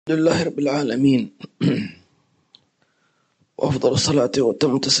لله رب العالمين وأفضل الصلاة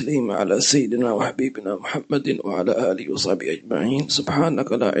وتم تسليم على سيدنا وحبيبنا محمد وعلى آله وصحبه أجمعين.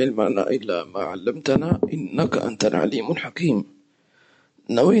 سبحانك لا علم لنا إلا ما علمتنا إنك أنت العليم الحكيم.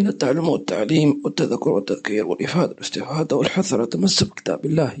 نوينا التعلم والتعليم والتذكر والتذكير والإفادة والاستفادة والحث على تمسك بكتاب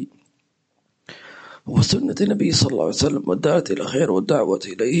الله وسنة النبي صلى الله عليه وسلم والدعوة إلى خير والدعوة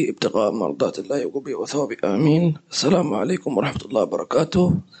إليه ابتغاء مرضات الله وقربه وثوابه آمين. السلام عليكم ورحمة الله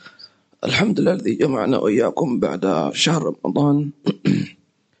وبركاته. الحمد لله الذي جمعنا وإياكم بعد شهر رمضان.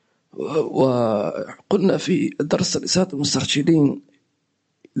 وقلنا في درس رسالة المسترشدين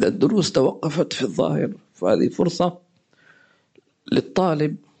إذا الدروس توقفت في الظاهر فهذه فرصة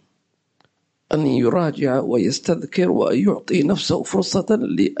للطالب أن يراجع ويستذكر وأن يعطي نفسه فرصة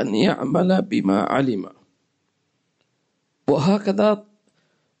لأن يعمل بما علم، وهكذا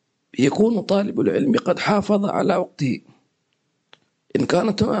يكون طالب العلم قد حافظ على وقته. إن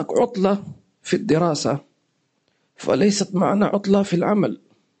كانت هناك عطلة في الدراسة فليست معنا عطلة في العمل،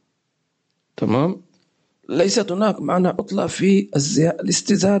 تمام؟ ليست هناك معنا عطلة في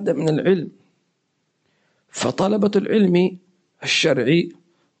الاستزادة من العلم. فطلبة العلم الشرعي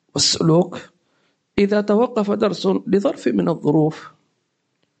والسلوك إذا توقف درس لظرف من الظروف،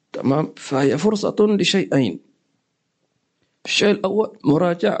 تمام، فهي فرصة لشيئين. الشيء الأول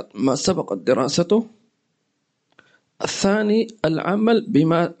مراجعة ما سبقت دراسته، الثاني العمل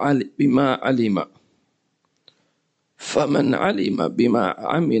بما علم. فمن علم بما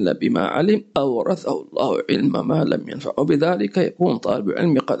عمل بما علم أورثه الله علم ما لم ينفعه، وبذلك يكون طالب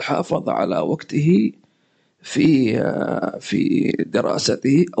العلم قد حافظ على وقته في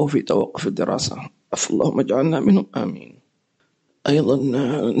دراسته أو في توقف الدراسة. اللهم اجعلنا منهم آمين. أيضا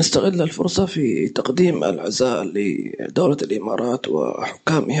نستغل الفرصة في تقديم العزاء لدولة الإمارات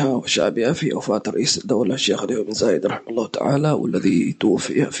وحكامها وشعبها في وفاة رئيس الدولة الشيخ بن زايد رحمه الله تعالى، والذي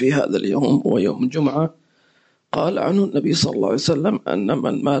توفي في هذا اليوم ويوم الجمعة. قال عنه النبي صلى الله عليه وسلم أن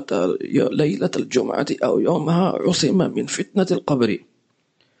من مات ليلة الجمعة أو يومها عصم من فتنة القبر.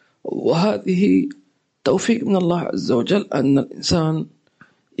 وهذه توفيق من الله عز وجل أن الإنسان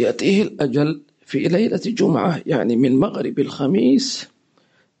يأتيه الأجل في ليلة الجمعة، يعني من مغرب الخميس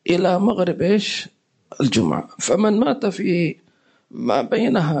إلى مغرب الجمعة. فمن مات في ما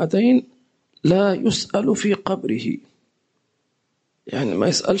بين هذين لا يسأل في قبره، يعني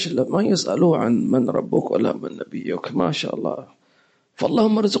ما يسألوا عن من ربك ولا من نبيك، ما شاء الله.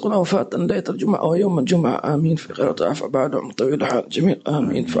 فاللهم ارزقنا وفاة ليلة الجمعة ويوم الجمعة آمين، في خير وعافية بعد عمر طويل حال جميع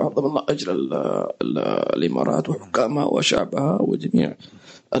آمين. فعظم الله أجر الإمارات وحكامها وشعبها وجميع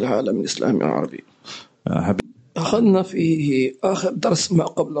العالم الإسلامي العربي. أخذنا فيه آخر درس ما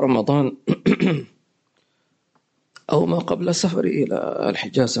قبل رمضان أو ما قبل سفري إلى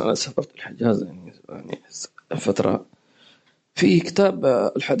الحجاز. أنا سافرت الحجاز يعني فترة في كتاب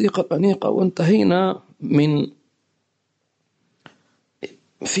الحديقة الأنيقة، وانتهينا من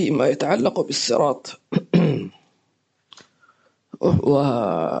فيما يتعلق بالصراط.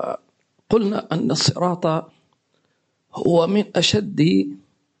 وقلنا أن الصراط هو من أشد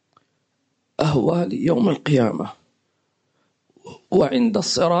أهوال يوم القيامة. وعند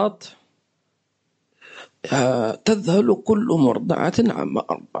الصراط تذهل كل مرضعة عما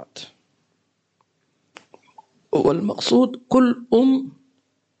أرضعت، والمقصود كل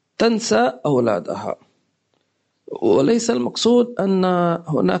تنسى أولادها، وليس المقصود أن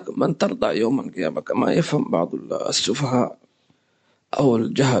هناك من ترضع يوم القيامة كما يفهم بعض السفهاء أو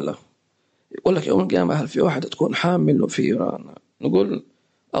الجهلة. يقول لك يوم القيامة هل في واحدة تكون حامل وفي رانا؟ نقول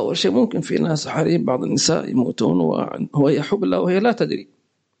أول شيء ممكن في ناس حريم بعض النساء يموتون وهي حبلى وهي لا تدري،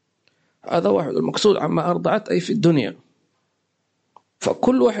 هذا واحد. المقصود عما أرضعت أي في الدنيا.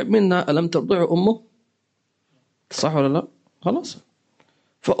 فكل واحد منا ألم ترضع أمه؟ صح ولا لا؟ خلاص،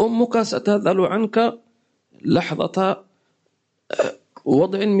 فأمك ستذل عنك لحظة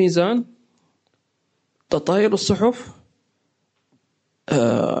وضع الميزان، تطاير الصحف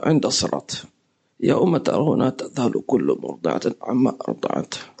عند الصراط. يوم ترون تذهل كل مرضعة عما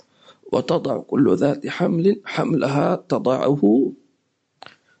أرضعت وتضع كل ذات حمل حملها تضعه،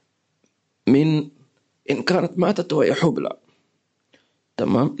 من إن كانت ماتت وهي حبلى،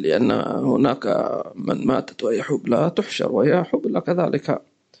 تمام، لأن هناك من ماتت وهي حبلى تحشر وهي حبلى كذلك،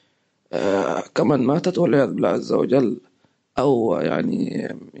 كمن ماتت والعياذ بالله عز وجل، أو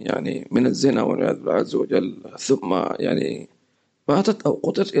يعني من الزنا والعياذ بالله عز وجل، ثم يعني ماتت أو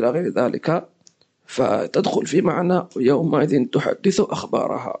قتلت إلى غير ذلك، فتدخل في معنى يومئذ تحدث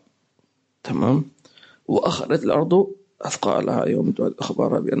أخبارها، تمام. وأخرجت الأرض أثقالها يوم تحدث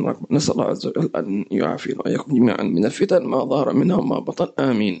أخبارها بأن نسأل الله عز وجل أن يعافينا وإياكم جميعا من الفتن ما ظهر منها وما بطن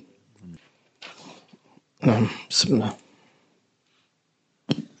آمين. نعم، بسم الله.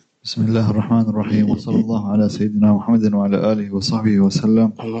 بسم الله الرحمن الرحيم، وصلى الله على سيدنا محمد وعلى آله وصحبه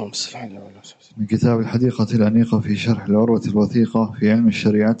وسلم. اللهم صل على محمد. من كتاب الحديقة الأنيقة في شرح العروة الوثيقة في علم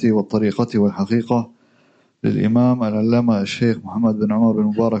الشريعة والطريقة والحقيقة للإمام العلامة الشيخ محمد بن عمر بن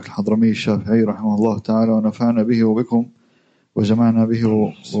مبارك الحضرمي الشافعي رحمه الله تعالى، ونفعنا به وبكم وجمعنا به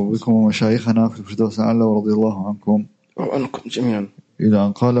وبكم ومشايخنا في الفردوس الأعلى، ورضي الله عنكم وعنكم جميعا. إلى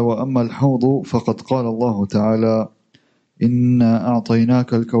أن قال: وأما الحوض فقد قال الله تعالى: إنا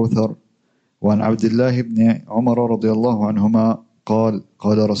أعطيناك الكوثر. وعن عبد الله بن عمر رضي الله عنهما قال: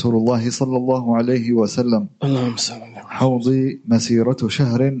 قال رسول الله صلى الله عليه وسلم: اللهم صل على محمد. حوضي مسيرة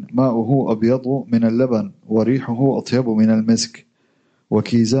شهر، ماؤه أبيض من اللبن وريحه أطيب من المسك،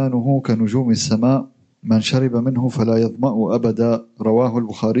 وكيزانه كنجوم السماء، من شرب منه فلا يظمأ أبدا. رواه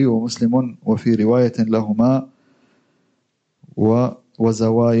البخاري ومسلم، وفي رواية لهما: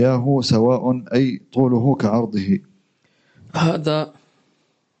 وزواياه سواء، أي طوله كعرضه. هذا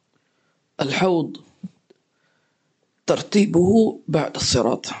الحوض ترتيبه بعد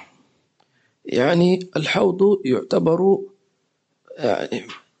الصراط، يعني الحوض يعتبر يعني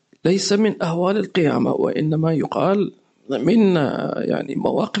ليس من أهوال القيامة، وإنما يقال من يعني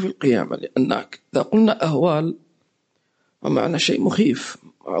مواقف القيامة، لأنك إذا قلنا أهوال ومعنى شيء مخيف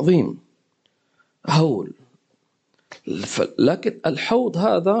عظيم هول، لكن الحوض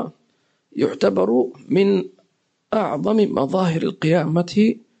هذا يعتبر من أعظم مظاهر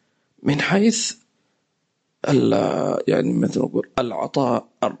القيامة من حيث يعني مثل نقول العطاء،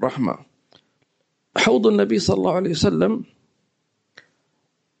 الرحمة. حوض النبي صلى الله عليه وسلم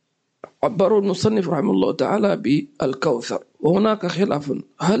عبروا المصنف رحمه الله تعالى بالكوثر، وهناك خلاف: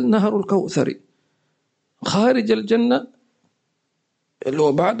 هل نهر الكوثر خارج الجنة اللي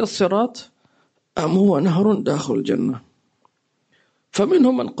هو بعد الصراط، أم هو نهر داخل الجنة؟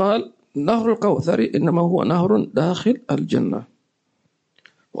 فمنهم من قال نهر الكوثر إنما هو نهر داخل الجنة،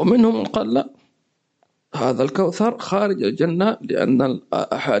 ومنهم من قال لا، هذا الكوثر خارج الجنة، لأن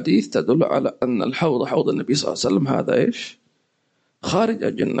الأحاديث تدل على أن الحوض، حوض النبي صلى الله عليه وسلم، هذا إيش؟ خارج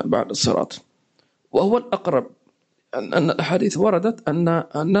الجنة بعد الصراط. وهو الأقرب، أن الأحاديث وردت أن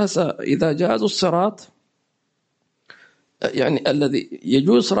الناس إذا جازوا الصراط، يعني الذي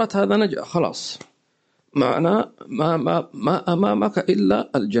يجوز الصراط هذا نجا خلاص، معنى ما أمامك إلا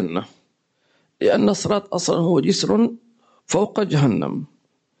الجنة، لأن الصراط أصلا هو جسر فوق جهنم،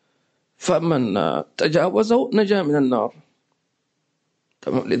 فمن تجاوزه نجا من النار.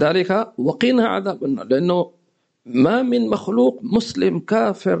 تمام، لذلك وقينا عذاب النار، لأنه ما من مخلوق مسلم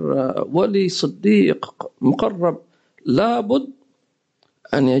كافر ولي صديق مقرب لابد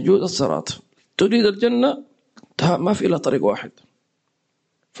أن يجوز الصراط. تريد الجنة ما في إلا طريق واحد،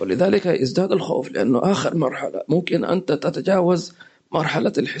 فلذلك يزداد الخوف، لأنه آخر مرحلة ممكن أنت تتجاوز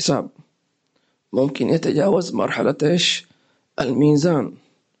مرحلة الحساب، ممكن يتجاوز مرحلة إيش؟ الميزان،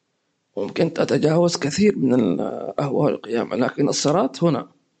 ممكن تتجاوز كثير من أهوال القيامة، لكن الصراط هنا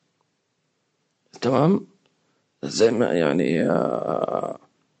تمام زي ما يعني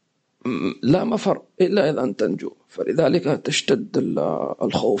لا مفر إلا إذا أن تنجو، فلذلك تشتد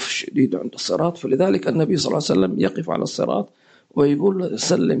الخوف الشديد عند الصراط. فلذلك النبي صلى الله عليه وسلم يقف على الصراط ويقول: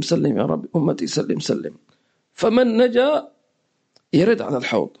 سلم سلم يا رب أمتي، سلم سلم. فمن نجا يرد عن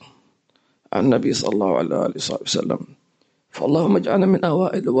الحوض عن النبي صلى الله عليه وسلم. فاللهم اجعلنا من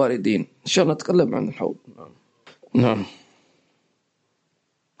أوائل الواردين. إن شاء الله نتكلم عن الحوض. نعم.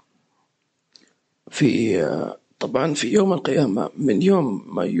 طبعا في يوم القيامة، من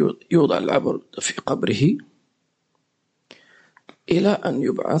يوم ما يوضع العبد في قبره إلى أن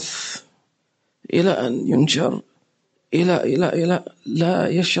يبعث، إلى أن ينشر، إلى لا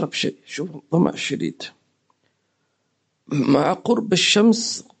يشرب شيء. شوف الظمأ الشديد مع قرب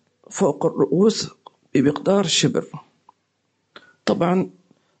الشمس فوق الرؤوس بمقدار شبر. طبعا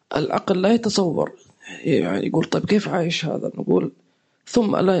العقل لا يتصور، يعني يقول طيب كيف عايش هذا؟ نقول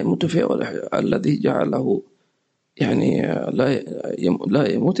ثم لا يموت فيه ولا الذي جعله يعني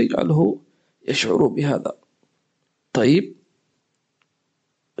لا يموت يجعله يشعر بهذا. طيب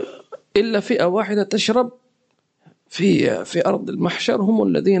إلا فئة واحدة تشرب في أرض المحشر، هم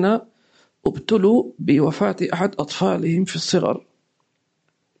الذين ابتلوا بوفاة أحد أطفالهم في الصغر،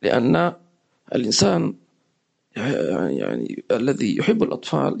 لأن الإنسان يعني الذي يحب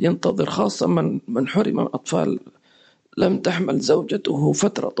الأطفال ينتظر، خاصة من حرم الأطفال، لم تحمل زوجته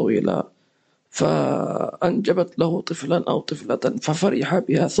فترة طويلة فأنجبت له طفلا أو طفلة ففرح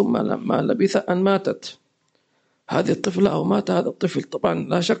بها، ثم لما لبث أن ماتت هذه الطفلة أو مات هذا الطفل، طبعا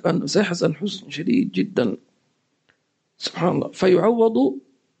لا شك أنه سيحزن حزن شديد جدا، سبحان الله. فيعوض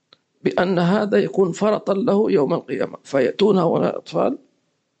بأن هذا يكون فرطا له يوم القيامة، فيأتون هؤلاء الأطفال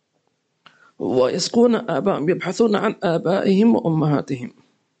ويسقون آبائهم، يبحثون عن آبائهم وأمهاتهم،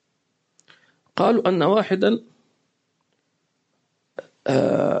 قالوا أن واحدا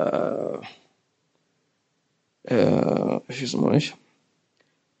ايش اسمه ايش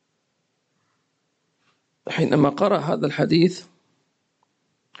حينما قرأ هذا الحديث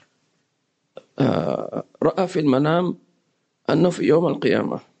رأى في المنام أنه في يوم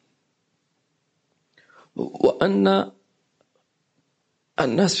القيامة، وأن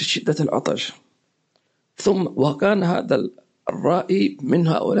الناس في شدة العطش، ثم وكان هذا الرائي من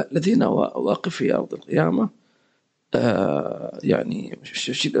هؤلاء الذين واقف في أرض القيامة يعني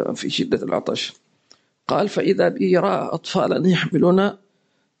في شدة العطش. قال فإذا بي رأى أطفالا يحملون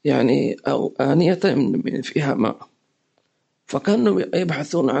يعني أو آنية من فيها ماء، فكانوا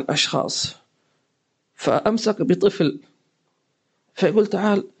يبحثون عن أشخاص، فأمسك بطفل فيقول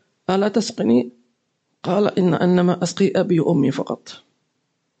تعال ألا تسقني؟ قال إنما أسقي أبي وأمي فقط.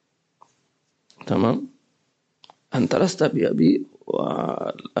 تمام، أنت لست بأبي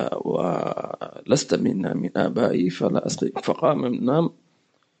ولست من آبائي فلا أسقي. فقام من النوم.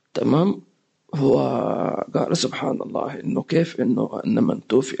 تمام، هو قال سبحان الله إنه كيف أن من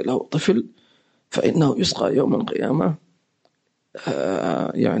توفي له طفل فإنه يسقى يوم القيامة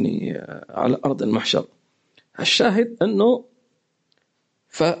يعني على أرض المحشر. الشاهد أنه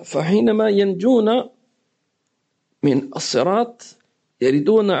فحينما ينجون من الصراط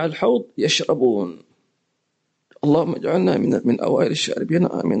يردون على الحوض يشربون. اللهم اجعلنا من أوائل الشاربين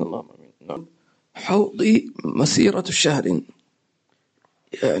آمين اللهم آمين. حوضي مسيرة شهر،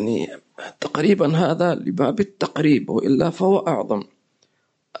 يعني تقريبا هذا لباب التقريب وإلا فهو أعظم،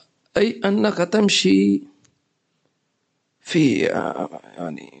 أي أنك تمشي في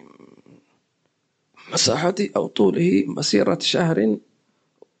يعني مساحته أو طوله مسيرة شهر.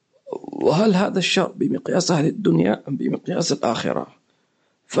 وهل هذا الشهر بمقياس أهل الدنيا أم بمقياس الآخرة؟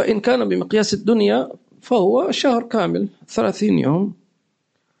 فإن كان بمقياس الدنيا فهو شهر كامل 30 يوم.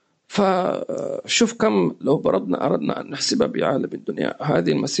 فشوف كم لو أردنا أن نحسبها بعالم الدنيا،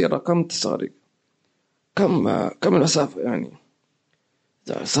 هذه المسيرة كم تستغرق، كم المسافة، يعني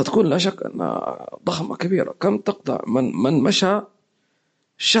ستكون لا شك أنها ضخمة كبيرة. كم تقطع من مشى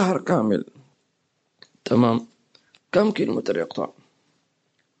شهر كامل. تمام، كم كيلومتر يقطع؟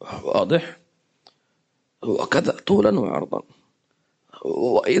 واضح، وكذا طولا وعرضا.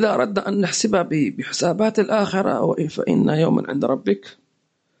 وإذا أردنا أن نحسبها بحسابات الآخرة فإن يوما عند ربك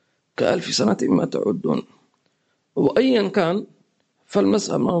كألف سنة ما تعدون. وأيا كان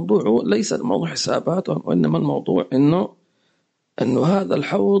فالمسألة الموضوع ليس الموضوع حسابات، وإنما الموضوع أنه هذا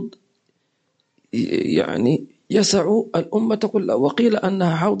الحوض يعني يسع الأمة كلها. وقيل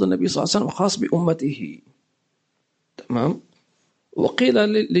أنها حوض النبي صلى الله عليه وسلم خاص بأمته. تمام، وقيل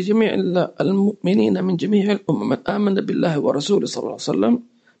لجميع المؤمنين من جميع الأمم من آمن بالله ورسوله صلى الله عليه وسلم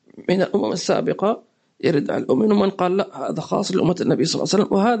من الأمم السابقة يرد على الأمم. ومن قال لا هذا خاص لأمة النبي صلى الله عليه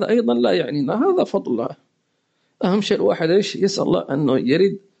وسلم، وهذا أيضا لا يعنينا، هذا فضل الله. أهم شيء الواحد يسأل الله أنه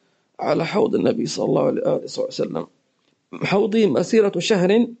يرد على حوض النبي صلى الله عليه وسلم. حوضي مسيرة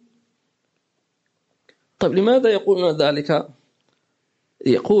شهر. طيب لماذا يقولون ذلك؟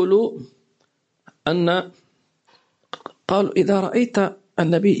 يقول قالوا إذا رأيت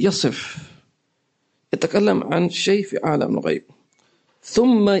النبي يصف يتكلم عن شيء في عالم الغيب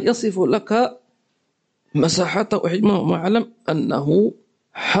ثم يصف لك مساحته وحجمه ومعلم أنه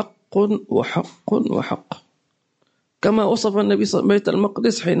حق وحق وحق، كما وصف النبي صلى الله عليه وسلم بيت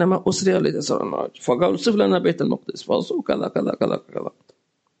المقدس حينما أسري للإسراء والمعراج، فقالوا صف لنا بيت المقدس فوصفوا كذا كذا كذا كذا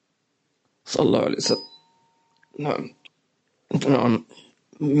صلى الله عليه وسلم. نعم،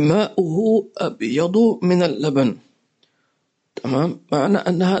 ماؤه أبيض من اللبن. تمام، معنى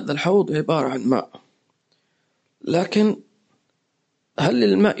أن هذا الحوض عبارة عن ماء، لكن هل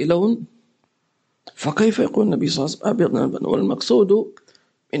للماء لون؟ فكيف يقول النبي صلى الله عليه وسلم أبيض من اللبن؟ والمقصود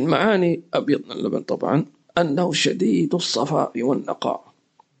من معاني أبيض من اللبن طبعا أنه شديد الصفاء والنقاء.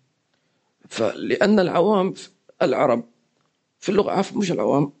 فلأن العوام العرب في اللغة مش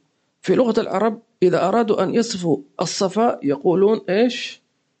العوام في لغة العرب إذا أرادوا أن يصفوا الصفاء يقولون إيش؟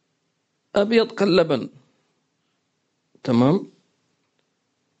 أبيض كاللبن. تمام،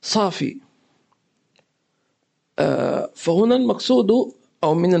 صافي. فهنا المقصود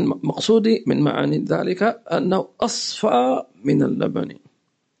أو من المقصود من معاني ذلك أنه أصفى من اللبن.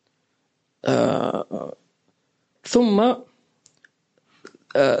 ثم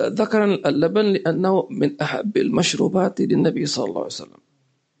ذكر اللبن لأنه من أحب المشروبات للنبي صلى الله عليه وسلم،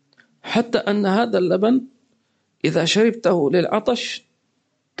 حتى أن هذا اللبن إذا شربته للعطش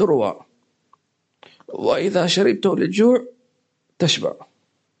تروى، وإذا شربته للجوع تشبع،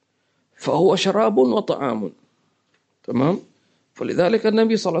 فهو شراب وطعام. تمام، فلذلك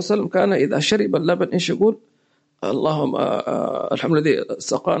النبي صلى الله عليه وسلم كان إذا شرب اللبن إيش يقول؟ اللهم الحمد لله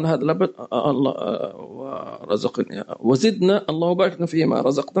سقانا هذا اللبن الله ورزقنا وزدنا، اللهم باركنا فيما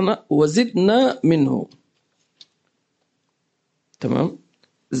رزقتنا وزدنا منه. تمام،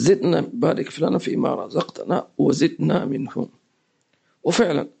 زدنا بارك لنا فيما رزقتنا وزدنا منه.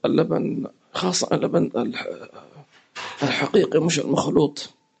 وفعلا اللبن، خاصة اللبن الحقيقي مش المخلوط،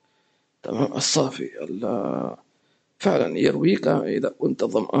 تمام، الصافي فعلا يرويك إذا كنت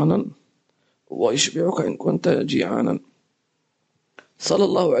ظمآنا ويشبعك إن كنت جيعانا. صلى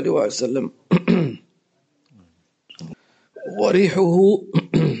الله عليه وسلم. وريحه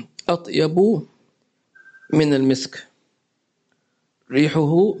أطيب من المسك،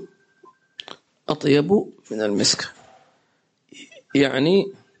 ريحه أطيب من المسك،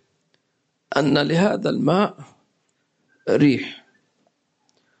 يعني أن لهذا الماء ريح،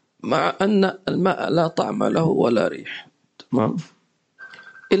 مع أن الماء لا طعم له ولا ريح، تمام،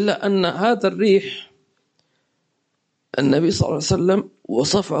 إلا أن هذا الريح النبي صلى الله عليه وسلم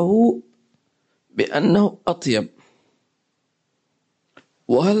وصفه بأنه أطيب.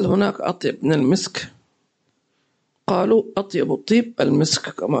 وهل هناك أطيب من المسك؟ قالوا أطيب الطيب المسك،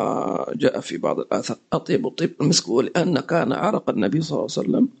 كما جاء في بعض الآثار أطيب الطيب المسك، ولأن كان عرق النبي صلى الله عليه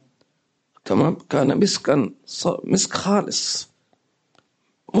وسلم، تمام، كان مسكا، مسك خالص،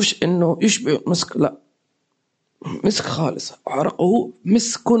 مش إنه يشبه مسك، لا، مسك خالص، عرقه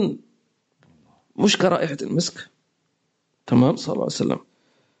مسك مش كرائحة المسك، تمام، صلى الله عليه وسلم.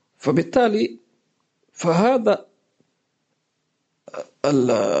 فبالتالي فهذا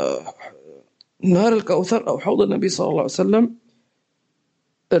نهر الكوثر أو حوض النبي صلى الله عليه وسلم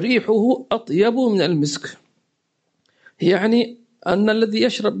ريحه أطيب من المسك، يعني أن الذي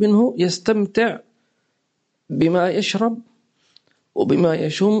يشرب منه يستمتع بما يشرب وبما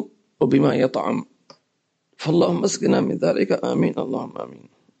يشم وبما يطعم. فاللهم اسقنا من ذلك، آمين، اللهم آمين.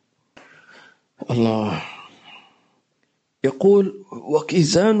 الله يقول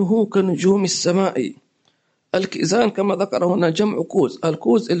وكيزانه كنجوم السماء. الكيزان كما ذكر هنا جمع كوز،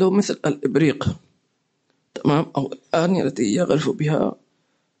 الكوز اللي هو مثل الإبريق، تمام، أو الآنية التي يغرف بها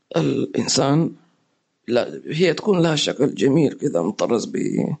الإنسان، لا هي تكون لها شكل جميل كذا مطرز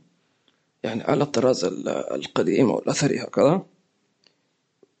يعني على الطراز القديم أو الأثري هكذا.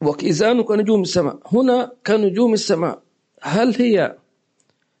 وكيزان كنجوم السماء، هنا كنجوم السماء، هل هي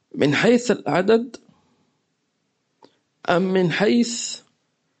من حيث العدد أم من حيث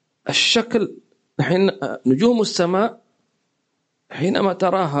الشكل؟ حين نجوم السماء حينما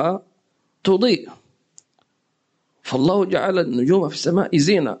تراها تضيء، فالله جعل النجوم في السماء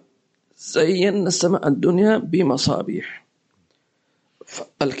زينة، زينا السماء الدنيا بمصابيح.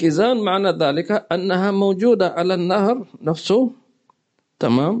 الكيزان معنى ذلك أنها موجودة على النهر نفسه،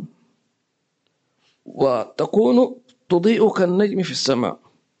 تمام، وتكون تضيء كالنجم في السماء،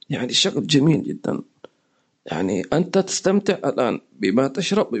 يعني شكل جميل جدا، يعني أنت تستمتع الآن بما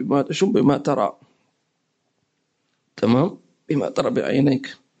تشرب بما تشم بما ترى، تمام، بما ترى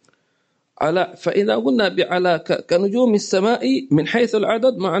بعينيك. فإذا قلنا على كنجوم السماء من حيث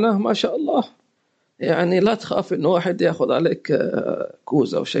العدد معناه ما شاء الله، يعني لا تخاف إنه واحد يأخذ عليك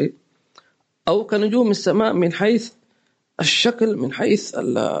كوز أو شيء. أو كنجوم السماء من حيث الشكل، من حيث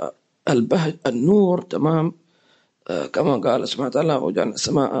البهج النور، تمام، كما قال سبحانه وتعالى وجعلنا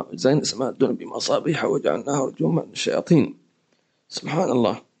السماء زين السماء الدنيا بمصابيح وجعلناها رجوما للشياطين، سبحان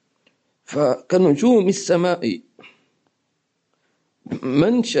الله. فكنجوم السماء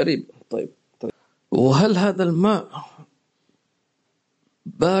من شرب. طيب وهل هذا الماء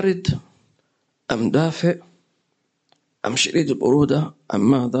بارد أم دافئ أم شديد البرودة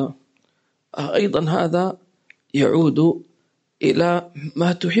أم ماذا؟ أيضا هذا يعود إلى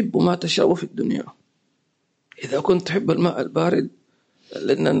ما تحب ما تشاء في الدنيا. إذا كنت تحب الماء البارد،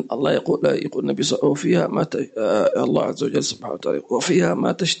 لأن الله يقول النبي صلى الله عليه وسلم وفيها الله عز وجل سبحانه وتعالى وفيها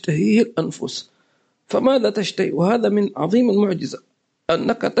ما تشتهيه الأنفس. فماذا تشتهي؟ وهذا من عظيم المعجزة،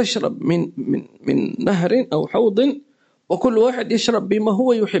 أنك تشرب من نهر أو حوض وكل واحد يشرب بما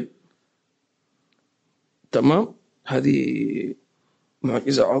هو يحب، تمام. هذه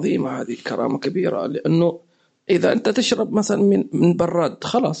معجزة عظيمة، هذه كرامة كبيرة، لأنه إذا أنت تشرب مثلا من براد،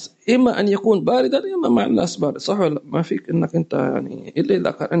 خلاص إما أن يكون باردا إما مع الناس بارد، صح ولا ما فيك إنك أنت يعني إلا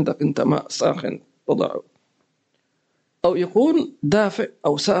إذا كان عندك أنت ماء ساخن تضعه، أو يكون دافئ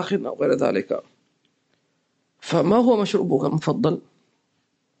أو ساخن أو غير ذلك. فما هو مشروبك المفضل؟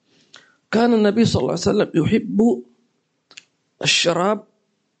 كان النبي صلى الله عليه وسلم يحب الشراب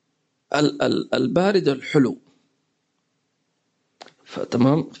البارد الحلو،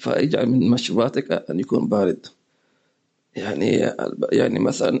 فتمام، فاجعل من مشروباتك أن يكون بارد. يعني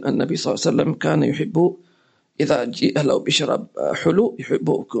مثلا النبي صلى الله عليه وسلم كان يحب إذا جاء له بشراب حلو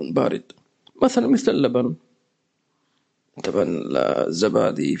يحبه يكون بارد، مثلا مثل اللبن، طبعا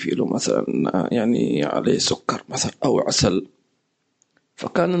الزبادي في له مثلا يعني عليه سكر مثلا أو عسل،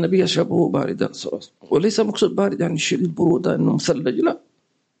 فكان النبي يشربه باردا، وليس مقصود بارد يعني شديد البرودة أنه مثلج، لا،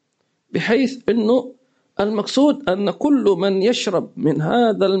 بحيث أنه المقصود أن كل من يشرب من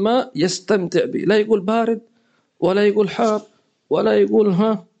هذا الماء يستمتع به، لا يقول بارد ولا يقول حار ولا يقول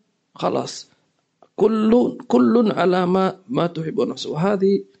ها، خلاص كل على ما تحب نفسه.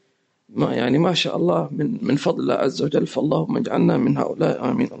 وهذه ما يعني ما شاء الله من فضل الله عز وجل، فاللهم اجعلنا من هؤلاء،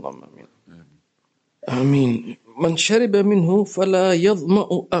 آمين اللهم آمين. آمين. من شرب منه فلا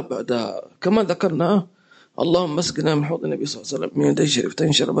يظمأ أبدا، كما ذكرنا، اللهم اسقنا من حوض النبي صلى الله عليه وسلم من يديه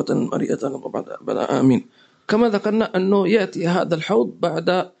شرفتين شربة مريئة وبعد أبدا، آمين. كما ذكرنا أنه يأتي هذا الحوض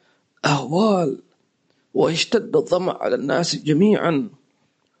بعد أهوال ويشتد الظمأ على الناس جميعا،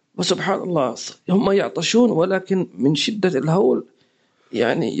 وسبحان الله هم يعطشون ولكن من شدة الهول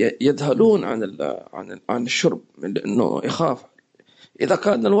يعني يذهلون عن الشرب، لأنه يخاف. إذا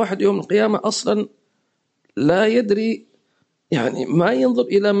كان الواحد يوم القيامة أصلا لا يدري، يعني ما ينظر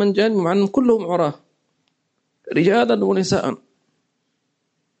إلى من جانب، مع أن كلهم عراه رجالا ونساء،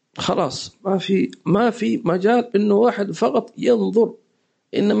 خلاص ما في مجال إنه واحد فقط ينظر،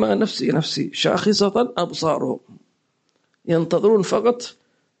 إنما نفسي شاخصة أبصارهم، ينتظرون فقط،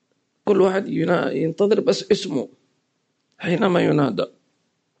 كل واحد ينتظر بس اسمه حينما ينادى.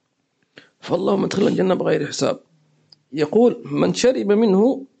 فاللهم ادخلنا الجنة بغير حساب. يقول من شرب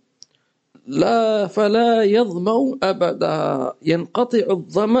منه فلا يظمأ أبدا، ينقطع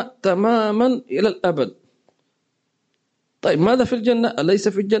الظمأ تماما إلى الأبد. طيب ماذا في الجنة؟ أليس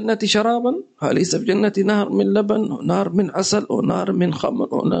في الجنة شرابا؟ أليس في الجنة نهر من لبن ونهر من عسل ونهر من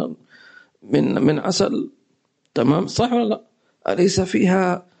خمر ونهر من عسل؟ تمام، صح ولا لا؟ أليس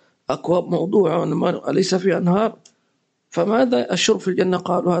فيها أكواب موضوعة، أليس فيها أنهار؟ فماذا الشرب في الجنة؟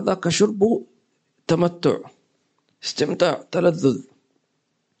 قالوا هذاك شرب تمتع، استمتاع، تلذذ،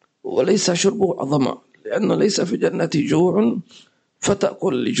 وليس شرب ظمأ، لأنه ليس في الجنة جوع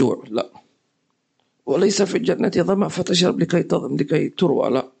فتأكل لجوع، لا، وليس في الجنة ظمأ فتشرب لكي تظم لكي تروى،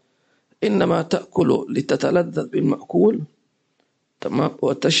 لا، إنما تأكل لتتلذذ بالمأكول، تمام،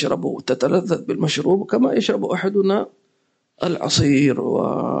 وتشرب وتتلذذ بالمشروب، كما يشرب أحدنا العصير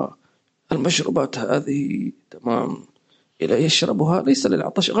والمشروبات هذه، تمام، إلى يشربها ليس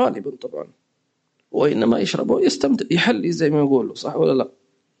للعطش غالبا طبعا، وإنما يشربه يستمتع، يحلي زي ما يقولوا، صح ولا لا؟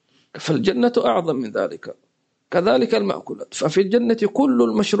 فالجنة أعظم من ذلك. كذلك المأكولات، ففي الجنة كل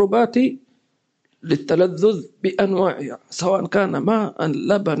المشروبات للتلذذ بأنواعها، سواء كان ماء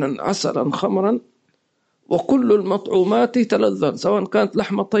لبنا عسلا خمرا، وكل المطعومات تلذذ، سواء كانت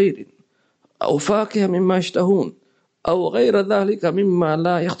لحم طير أو فاكهة مما يشتهون أو غير ذلك مما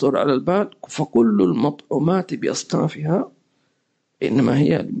لا يخطر على البال، فكل المطعومات بأصنافها إنما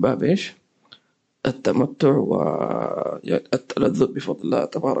هي باب إيش؟ التمتع والتلذذ بفضل الله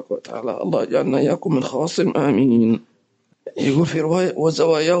تبارك وتعالى. الله يجعلنا إياكم من خواصم، آمين. يقول في رواية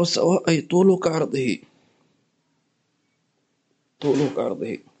وزواياه سواء، أي طوله كعرضه، طوله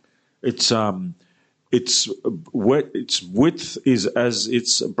كعرضه. Its width is as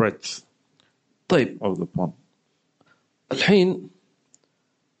its breadth. طيب of the pond. الحين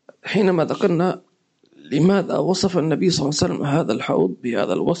حينما ذكرنا لماذا وصف النبي صلى الله عليه وسلم هذا الحوض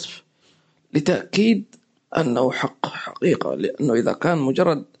بهذا الوصف، لتأكيد أنه حقيقة، لأنه إذا كان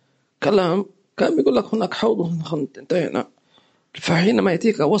مجرد كلام كان يقول لك هناك حوض انتهينا. فحينما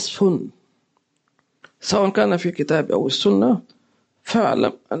يأتيك وصف سواء كان في كتاب أو السنة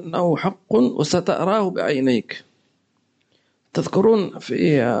فاعلم أنه حق وستراه بعينيك. تذكرون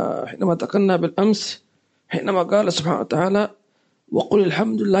في حينما ذكرنا بالأمس حينما قال سبحانه وتعالى وقل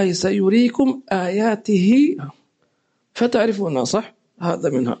الحمد لله سيريكم آياته فتعرفونها، صح؟ هذا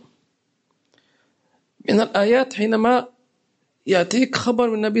منها من الآيات حينما يأتيك خبر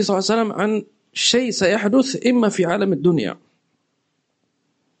من النبي صلى الله عليه وسلم عن شيء سيحدث إما في عالم الدنيا،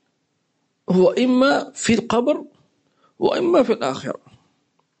 هو إما في القبر وإما في الآخرة.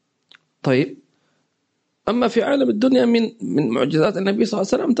 طيب أما في عالم الدنيا من معجزات النبي صلى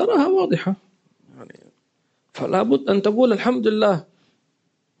الله عليه وسلم تراها واضحة، يعني فلا بد أن تقول الحمد لله،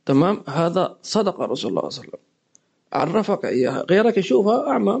 تمام، هذا صدق رسول الله صلى الله عليه وسلم، عرفك إياها، غيرك يشوفها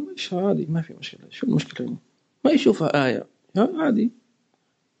أعمى مش عادي، ما في مشكلة، شو المشكلة؟ ما يشوفها آية عادي،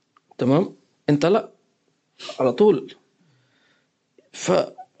 تمام، أنت لا، على طول.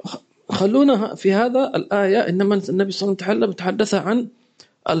 فخلونا في هذا الآية، إنما النبي صلى الله عليه وسلم تحدث عن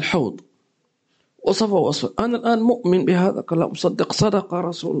الحوض، وصفه وصفه. أنا الآن مؤمن بهذا الكلام، صدق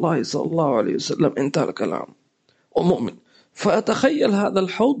رسول الله صلى الله عليه وسلم، انتهى الكلام، ومؤمن. فأتخيل هذا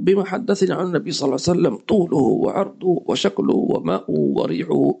الحوض بما حدثني عن النبي صلى الله عليه وسلم، طوله وعرضه وشكله وماءه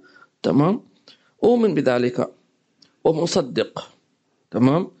وريحه، تمام، أؤمن بذلك. ومصدق.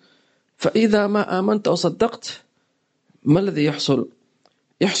 تمام. فإذا ما آمنت وصدقت ما الذي يحصل؟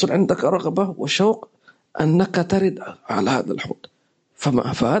 يحصل عندك رغبة وشوق أنك ترد على هذا الحوض،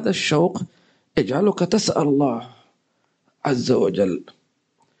 فهذا الشوق يجعلك تسأل الله عز وجل.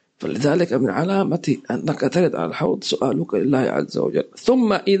 فلذلك من علامة أنك ترد على الحوض سؤالك لله عز وجل.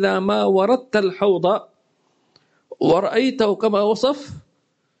 ثم إذا ما وردت الحوض ورأيته كما وصف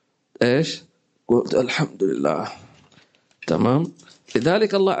إيش؟ قلت الحمد لله. تمام.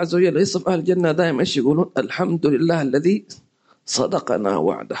 لذلك الله عز وجل يصف أهل الجنة دائما إيش يقولون؟ الحمد لله الذي صدقنا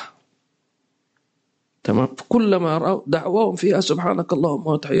وعده. تمام. كلما رأوا دعواهم فيها سبحانك اللهم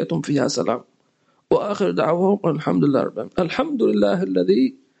وتحيتهم فيها سلام، وآخر دعواهم الحمد لله رب العالمين. الحمد لله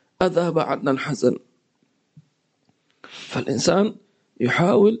الذي أذهب عنا الحزن. فالإنسان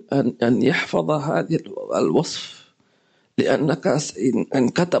يحاول أن يحفظ هذه الوصف، لأنك إن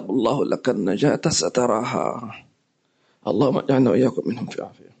كتب الله لك النجاة ستراها. اللهم اجعلنا وإياكم منهم في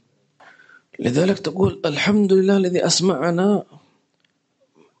عافية. لذلك تقول الحمد لله الذي أسمعنا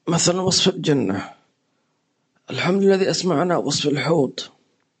مثلا وصف الجنة، الحمد لله الذي أسمعنا وصف الحوض،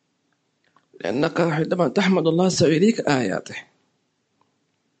 لأنك عندما تحمد الله سيريك آياته.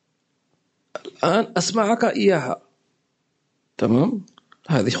 الآن أسمعك إياها. تمام.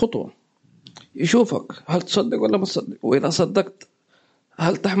 هذه خطوة، يشوفك هل تصدق ولا ما تصدق، وإذا صدقت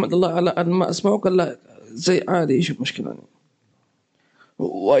هل تحمد الله على أن ما أسمعك؟ لا، زي عادي، إيش المشكلة؟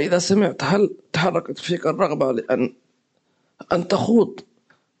 وإذا سمعت هل تحركت فيك الرغبة أن تخوض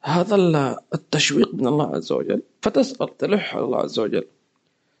هذا التشويق من الله عز وجل، فتسأل تلح على الله عز وجل.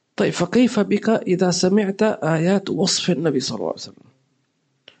 طيب فكيف بك إذا سمعت آيات وصف النبي صلى الله عليه وسلم؟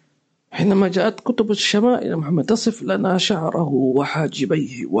 حينما جاءت كتب الشمائل محمد تصف لنا شعره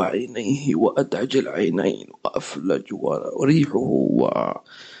وحاجبيه وعينيه وأدعج العينين وأفلج وريحه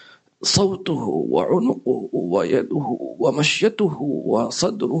وصوته وعنقه ويده ومشيته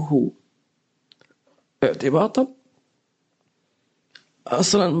وصدره اعتباطا،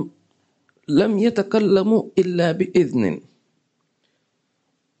 أصلا لم يتكلموا إلا بإذن.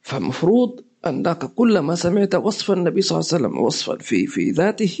 فمفروض أنك كلما سمعت وصف النبي صلى الله عليه وسلم وصفا في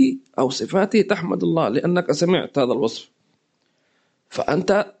ذاته أو صفاته تحمد الله لأنك سمعت هذا الوصف.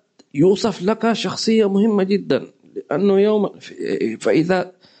 فأنت يوصف لك شخصية مهمة جدا، لأنه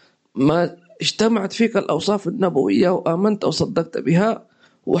فإذا ما اجتمعت فيك الأوصاف النبوية وآمنت وصدقت بها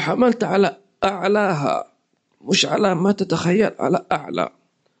وحملت على أعلاها، مش على ما تتخيل، على أعلى،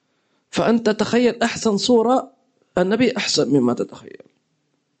 فأنت تخيل أحسن صورة النبي أحسن مما تتخيل.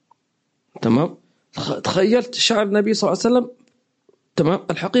 تمام. تخيلت شعر النبي صلى الله عليه وسلم، تمام،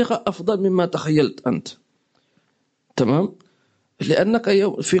 الحقيقة أفضل مما تخيلت أنت. تمام. لأنك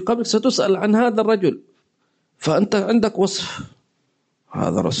في قبل ستسأل عن هذا الرجل، فأنت عندك وصف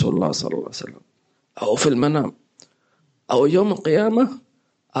هذا رسول الله صلى الله عليه وسلم، أو في المنام أو يوم القيامة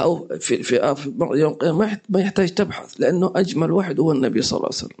أو في يوم القيامة ما يحتاج تبحث، لأنه أجمل واحد هو النبي صلى الله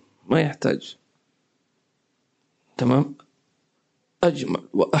عليه وسلم، ما يحتاج. تمام. أجمل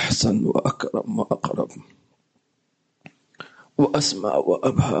وأحسن وأكرم وأقرب وأسمى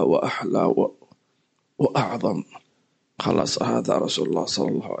وأبهى وأحلى وأعظم. خلاص هذا رسول الله صلى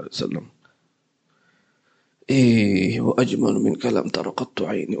الله عليه وسلم. وأجمل منك لم تر قط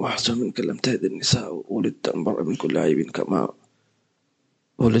عيني، وأحسن منك لم تهد النساء، ولدت مبرأ من كل عيب، كما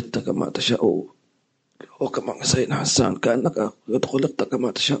ولدت كما تشاء، وكما سيدنا حسان كأنك قد خلقت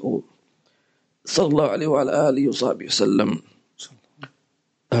كما تشاء، صلى الله عليه وعلى آله وصحبه وسلم.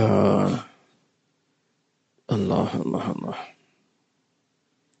 الله الله الله.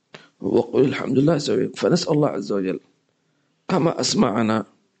 وقل الحمد لله سوي. فنسأل الله عز وجل كما أسمعنا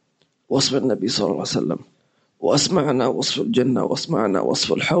وصف النبي صلى الله عليه وسلم، وأسمعنا وصف الجنة، وأسمعنا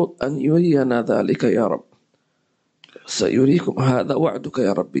وصف الحوض، أن يرينا ذلك يا رب. سيريكم، هذا وعدك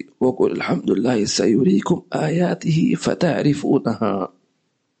يا ربي. وقل الحمد لله سيريكم آياته فتعرفونها.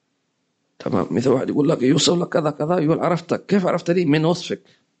 تمام. مثل واحد يقول لك يوصف لك كذا كذا، يقول عرفتك. كيف عرفتني؟ من وصفك.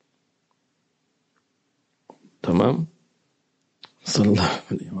 تمام. صلى الله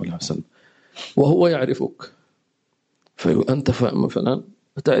عليه وسلم. وهو يعرفك، فيقول أنت مثلا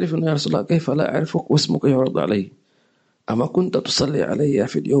تعرفني يا رسول الله، كيف لا أعرفك واسمك يعرض علي؟ أما كنت تصلي علي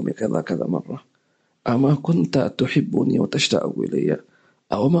في اليوم كذا كذا مرة؟ أما كنت تحبني وتشتاق إلي؟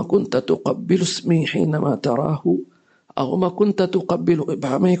 أو ما كنت تقبل اسمي حينما تراه؟ أو ما كنت تقبل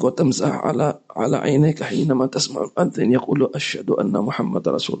إبهاميك وتمسح على عينيك حينما تسمع المؤذن يقول أشهد أن محمد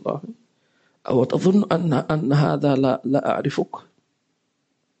رسول الله؟ أو تظن أن هذا لا أعرفك؟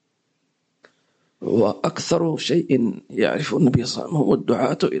 وأكثر شيء يعرف النبي صلى الله عليه وسلم هو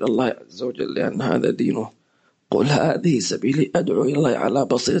الدعاة إلى الله عز وجل، لأن هذا دينه. قل هذه سبيلي أدعو إلى الله على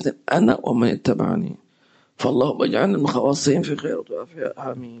بصيرة أنا ومن اتبعني. فاللهم اجعلنا من خواصهم في خير وعافية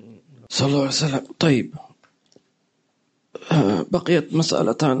آمين. صلى الله عليه وسلم. طيب، بقيت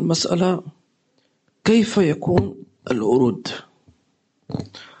مسألتان. مسألة كيف يكون الورود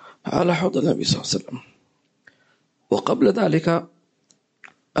على حوض النبي صلى الله عليه وسلم. وقبل ذلك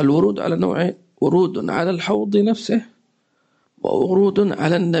الورود على نوعين: ورود على الحوض نفسه وورود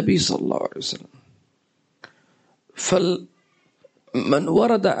على النبي صلى الله عليه وسلم. فمن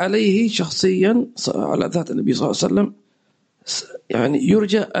ورد عليه شخصيا على ذات النبي صلى الله عليه وسلم يعني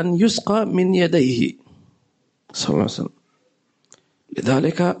يرجى أن يسقى من يديه صلى الله عليه وسلم.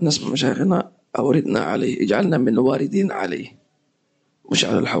 لذلك نسمع مشايخنا: أوردنا عليه، اجعلنا من واردين عليه، مش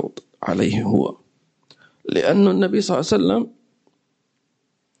على الحوض، عليه هو. لأن النبي صلى الله عليه وسلم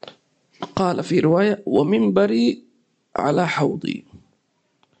قال في رواية: ومنبري على حوضي،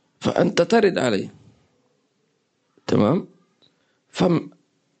 فأنت ترد عليه. تمام.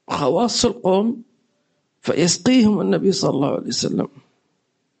 فخواص القوم فيسقيهم النبي صلى الله عليه وسلم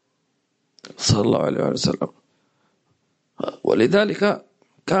صلى الله عليه وسلم. ولذلك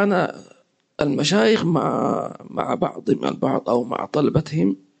كان المشايخ مع بعضهم البعض أو مع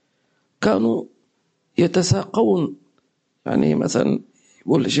طلبتهم كانوا يتساقون، يعني مثلا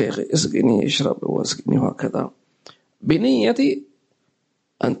يقول لشيخ: اسقني، اشرب واسقني، وهكذا، بنية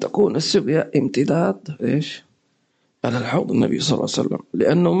أن تكون السقيا امتداد إيش على الحوض النبي صلى الله عليه وسلم.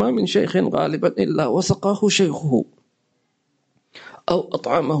 لأنه ما من شيخ غالبا إلا وسقاه شيخه أو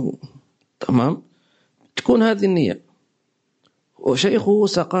أطعمه. تمام. تكون هذه النية، وشيخه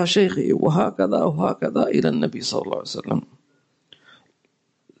سقى شيخه، وهكذا وهكذا إلى النبي صلى الله عليه وسلم،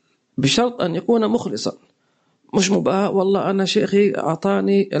 بشرط أن يكون مخلصا، مش مباح والله أنا شيخي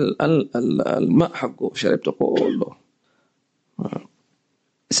أعطاني الماء حقه شربته كله.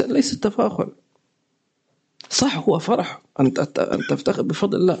 ليس التفاخر. صح، هو فرح أن تفتخر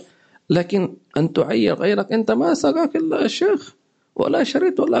بفضل الله، لكن أن تعير غيرك: أنت ما سقاك إلا الشيخ، ولا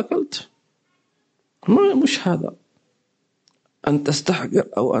شريت ولا أكلت، مش هذا. أن تستحقر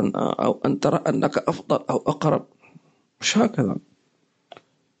أو أن ترى أنك أفضل أو أقرب، مش هكذا.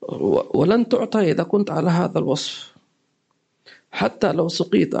 ولن تعطى إذا كنت على هذا الوصف. حتى لو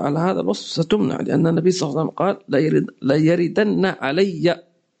سقيت على هذا الوصف ستمنع، لأن النبي صلى الله عليه وسلم قال: لا يردن علي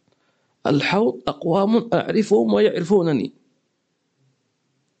الحوض أقوام أعرفهم ويعرفونني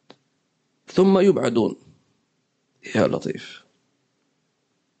ثم يبعدون. يا لطيف.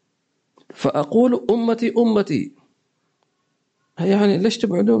 فأقول: أمتي أمتي، يعني ليش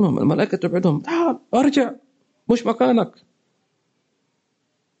تبعدونهم؟ الملائكة تبعدهم. تعال أرجع، مش مكانك.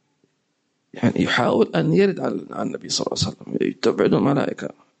 يعني يحاول أن يرد على النبي صلى الله عليه وسلم. تبعد الملائكة.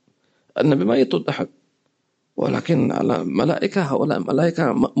 النبي ما يطرد أحد، ولكن على الملائكة، هؤلاء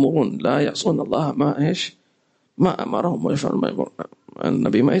الملائكة مأمورون لا يعصون الله ما أمرهم ويفعل ما يمر.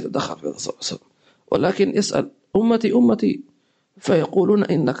 النبي ما يتدخل في هذا صلى الله عليه وسلم، ولكن يسأل: أمتي أمتي، فيقولون: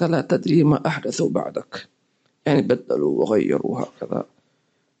 إنك لا تدري ما أحدثوا بعدك، يعني بدلوا وغيروا هكذا.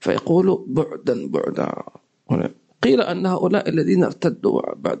 فيقول: بعدا بعدا. قيل أن هؤلاء الذين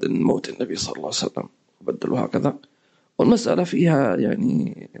ارتدوا بعد موت النبي صلى الله عليه وسلم وبدلوا هكذا. والمسألة فيها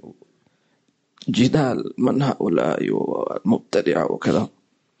يعني جدال من هؤلاء والمبتدعة وكذا،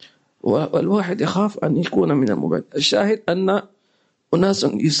 والواحد يخاف أن يكون من المبتدع. الشاهد أن أناس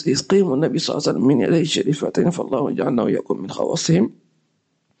يسقيهم النبي صلى الله عليه وسلم من يديه الشريفتين، فالله يجعلنا وإياكم من خواصهم.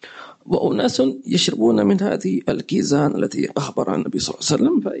 وأناس يشربون من هذه الكيزان التي أخبر عن النبي صلى الله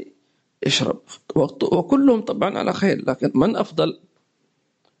عليه وسلم فيشرب، وكلهم طبعا على خير. لكن من أفضل؟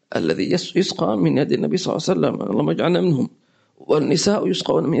 الذي يسقى من يد النبي صلى الله عليه وسلم، اللهم اجعلنا منهم. والنساء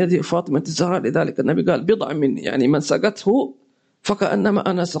يسقون من يد فاطمة الزهراء، لذلك النبي قال: بضع مني، يعني من سقته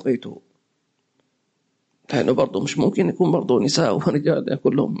فكأنما أنا سقيته. لأنه برضو مش ممكن يكون برضو نساء ورجال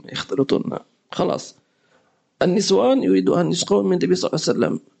كلهم يختلطون. خلاص، النسوان يريدوا أن يسقون من النبي صلى الله عليه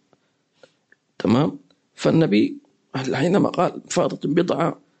وسلم. تمام. فالنبي حينما قال فاضة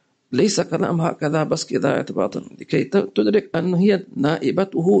بضعة، ليس كلام هكذا بس كذا اعتباطا، لكي تدرك أن هي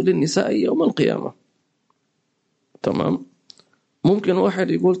نائبته للنساء يوم القيامة. تمام. ممكن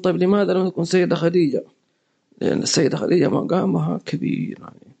واحد يقول: طيب لماذا لم تكن سيدة خديجة؟ لأن السيدة خديجة مقامها كبير،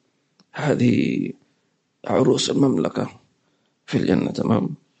 يعني هذه عروس المملكة في الجنة. تمام.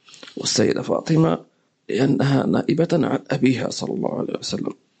 والسيدة فاطمة لأنها نائبة عن أبيها صلى الله عليه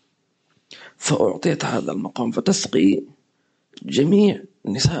وسلم، فأعطيت هذا المقام فتسقي جميع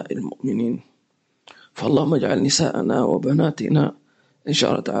نساء المؤمنين. فاللهم اجعل نساءنا وبناتنا إن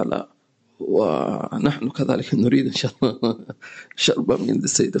شاء الله تعالى، ونحن كذلك نريد إن شاء الله شربا من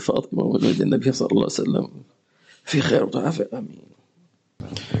السيدة فاطمة ومن النبي صلى الله عليه وسلم في خير وعافية آمين.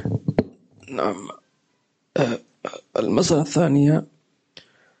 نعم. المسألة الثانية: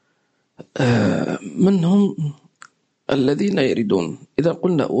 منهم الذين يردون، إذا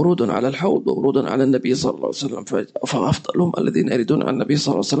قلنا ورود على الحوض وورود على النبي صلى الله عليه وسلم فأفضلهم الذين يردون على النبي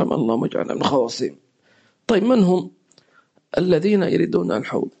صلى الله عليه وسلم، اللهم اجعلنا من خواصهم. طيب من هم الذين يردون على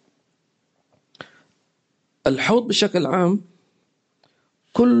الحوض؟ الحوض بشكل عام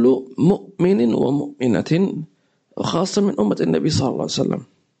كل مؤمن ومؤمنة خاصة من أمة النبي صلى الله عليه وسلم،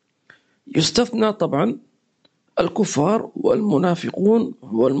 يستثنى طبعا الكفار والمنافقون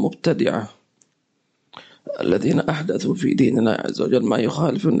والمبتدعة الذين أحدثوا في ديننا عز وجل ما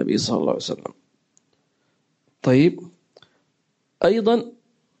يخالف النبي صلى الله عليه وسلم. طيب أيضا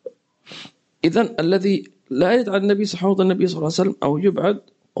إذن الذي لا يرد على النبي صلى الله عليه وسلم أو يبعد،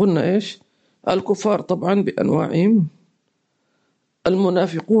 قلنا إيش؟ الكفار طبعا بأنواعهم،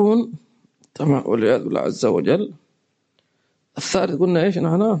 المنافقون طبعا والعياذ بالله عز وجل. الثالث قلنا إيش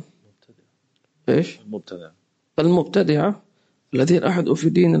نحن؟ إيش؟ المبتدعة الذين أحدثوا في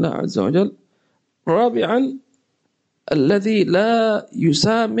دين الله عز وجل. رابعا الذي لا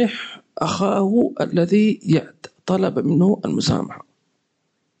يسامح أخاه الذي طلب منه المسامحة،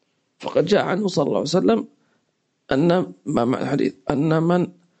 فقد جاء عنه صلى الله عليه وسلم أن ما معنى الحديث أن من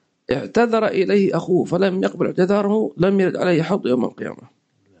اعتذر إليه أخوه فلم يقبل اعتذاره لم يرد عليه حظ يوم القيامة.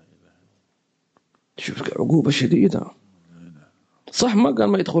 شوف عقوبة شديدة، صح ما قال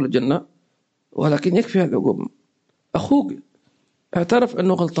ما يدخل الجنة، ولكن يكفي العقوبة. أخوك اعترف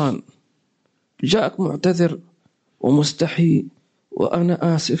أنه غلطان، جاءك معتذر ومستحي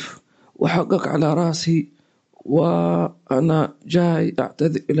وأنا آسف وحقك على راسي وأنا جاي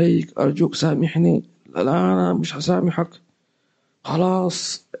أعتذر إليك أرجوك سامحني، لا أنا مش هسامحك،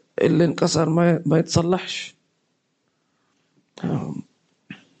 خلاص اللي انكسر ما يتصلحش،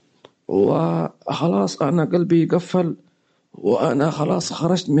 وخلاص أنا قلبي قفل وأنا خلاص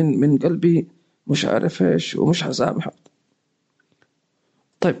خرجت من قلبي مش عارف إيش ومش هسامحك.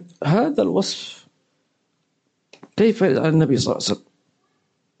 طيب هذا الوصف كيف على النبي صلى الله عليه وسلم؟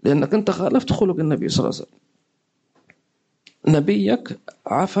 لأنك أنت خالفت خلق النبي صلى الله عليه وسلم. نبيك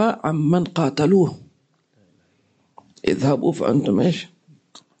عفى عمن قاتلوه، اذهبوا فأنتم إيش؟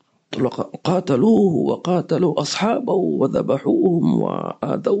 قاتلوه وقاتلوا أصحابه وذبحوهم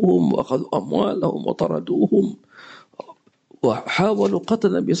وآذوهم وأخذوا أموالهم وطردوهم وحاولوا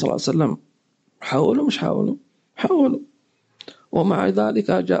قتل النبي صلى الله عليه وسلم. حاولوا مش حاولوا. ومع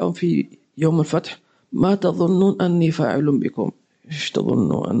ذلك جاءوا في يوم الفتح: ما تظنون أني فاعل بكم؟ إيش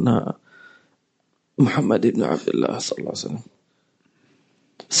تظنوا أن محمد بن عبد الله صلى الله عليه وسلم؟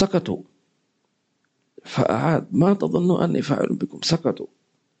 سكتوا، فأعاد: ما تظنوا أني فاعل بكم؟ سكتوا.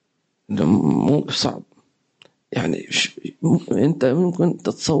 موقف صعب، يعني أنت ممكن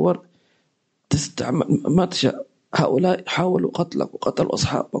تتصور تستعمل ما تشاء. هؤلاء حاولوا قتلك وقتلوا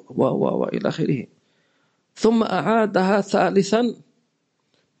أصحابك وإلى آخره، ثم أعادها ثالثا: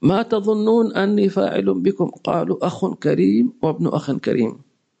 ما تظنون أني فاعل بكم؟ قالوا أخ كريم وابن أخ كريم.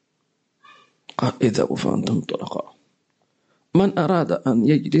 قال: إذا فأنتم طلقاء، من أراد أن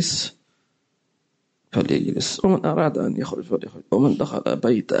يجلس فليجلس ومن أراد أن يخرج فليخرج، ومن دخل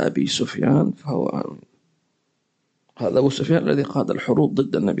بيت أبي سفيان فهو آمن. هذا أبو سفيان الذي قاد الحروب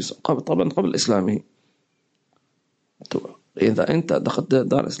ضد النبي صلى الله عليه وسلم قبل إسلامه. إذا أنت دخلت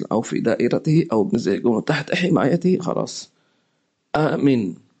دار الإسلام أو في دائرته أو يقولون تحت حمايته خلاص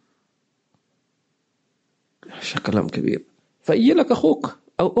آمن. كلام كبير. فإي لك أخوك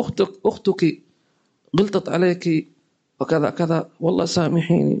أو أختك غلطت عليك وكذا كذا، والله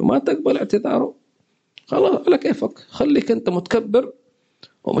سامحيني، وما تقبل اعتذاره، خلاص على كيفك، خليك أنت متكبر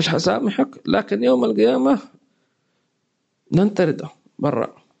ومش هسامحك، لكن يوم القيامة ننترده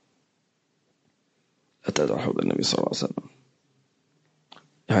برا. أتدعو حوض النبي صلى الله عليه وسلم.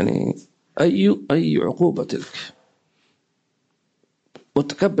 يعني أي عقوبة تلك؟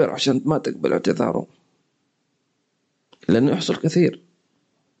 متكبر عشان ما تقبل اعتذاره، لأنه يحصل كثير.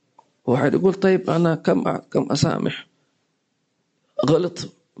 واحد يقول: طيب أنا كم أسامح؟ غلط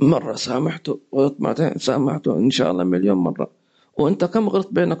مرة سامحته، غلط مرتين سامحته، إن شاء الله مليون مرة. وأنت كم غلط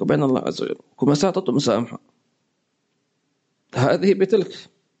بينك وبين الله عز وجل؟ كما ساعته مسامحة، هذه بتلك،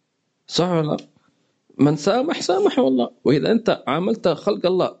 صح ولا؟ من سامح والله. وإذا أنت عاملت خلق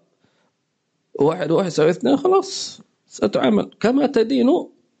الله واحد يساوي اثنين، خلاص ستعامل كما تدين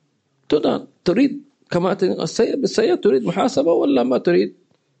تدان. تريد كما تدين السيء بالسيء، تريد محاسبة ولا ما تريد؟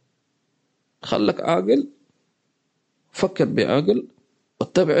 خلك عاقل، فكر بعقل،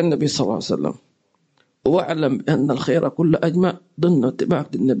 واتبع النبي صلى الله عليه وسلم، واعلم بأن الخير كله أجمع ضمن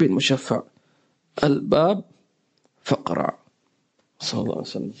اتباعك للنبي المشفع. الباب فقرع صلى الله عليه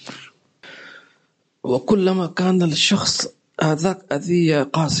وسلم. وكلما كان للشخص هذاك أذية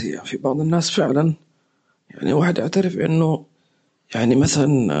قاسية، في بعض الناس فعلا يعني واحد يعترف أنه يعني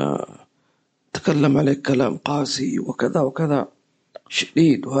مثلا تكلم عليك كلام قاسي وكذا وكذا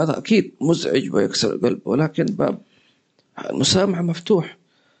شديد، وهذا أكيد مزعج ويكسر القلب، ولكن باب المسامحة مفتوح.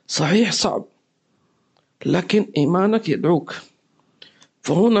 صحيح صعب، لكن إيمانك يدعوك.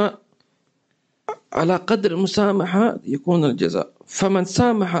 فهنا على قدر المسامحة يكون الجزاء. فمن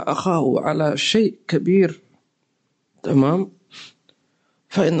سامح أخاه على شيء كبير، تمام،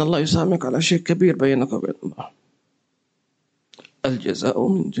 فإن الله يسامحك على شيء كبير بينك وبين الله. الجزاء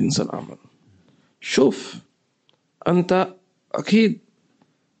من جنس العمل. شوف، أنت أكيد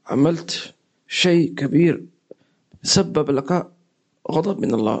عملت شيء كبير سبب لك غضب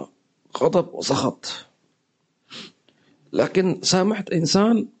من الله، غضب وسخط، لكن سامحت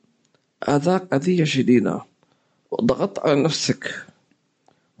إنسان آذاك أذية شديدة وضغطت على نفسك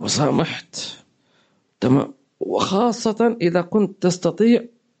وسامحت، تمام، وخاصة إذا كنت تستطيع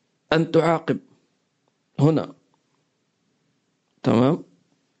أن تعاقب هنا، تمام.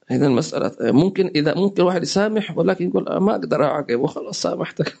 إذا المسألة ممكن واحد يسامح ولكن يقول ما أقدر أعاقب وخلاص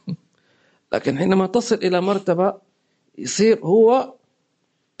سامحتك. لكن حينما تصل إلى مرتبة يصير هو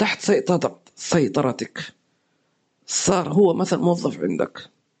تحت سيطرتك، صار هو مثل موظف عندك،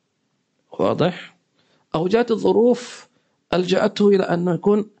 واضح؟ أو جاءت الظروف ألجأته إلى أن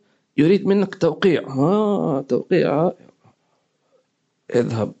يكون يريد منك توقيع. توقيع،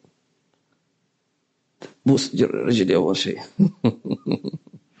 اذهب بوس رجلي أول شيء.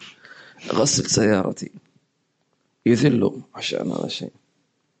 غسل سيارتي، يذله عشان هذا الشيء.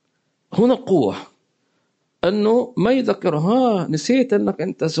 هنا القوة أنه ما يذكره نسيت أنك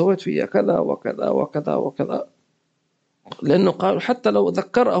أنت سويت فيها كذا وكذا وكذا وكذا، لأنه قال حتى لو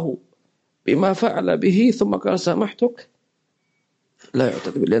ذكره بما فعل به ثم قال سامحتك لا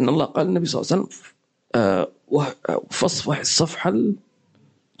يعتد، لأن الله قال النبي صلى الله عليه وسلم فاصفح الصفح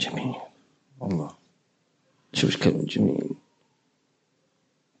الجميل. الله، شوف كلام جميل.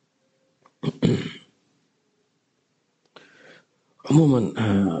 عموما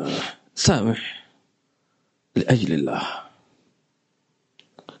سامح لأجل الله،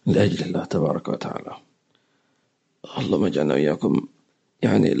 لأجل الله تبارك وتعالى. اللهم اجعلنا وإياكم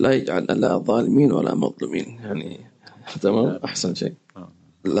يعني لا يجعل لا ظالمين ولا مظلومين، يعني تمام، أحسن شيء،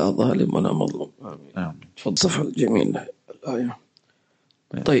 لا ظالم ولا مظلوم. آمين. صفحة الجميل الآية.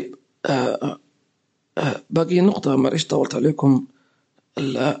 طيب، باقي نقطة معلش طولت عليكم.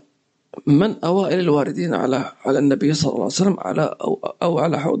 من أوائل الواردين على النبي صلى الله عليه وسلم أو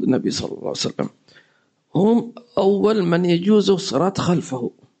على حوض النبي صلى الله عليه وسلم؟ هم أول من يجوز الصلاة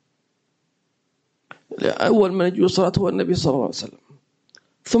خلفه. أول من يجوز الصلاة هو النبي صلى الله عليه وسلم،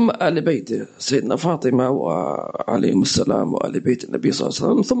 ثم آل بيته سيدنا فاطمة وعليهم السلام وآل بيت النبي صلى الله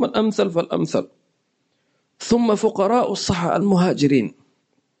عليه وسلم، ثم الأمثل فالأمثل، ثم فقراء الصحابة المهاجرين،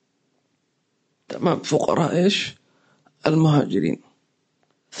 تمام، فقراء إيش؟ المهاجرين.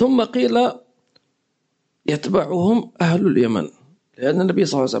 ثم قيل يتبعهم أهل اليمن، لأن النبي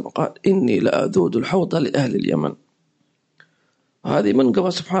صلى الله عليه وسلم قال إني لأذود الحوض لأهل اليمن. هذه منقبة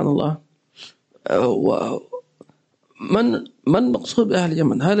سبحان الله. من مقصود بأهل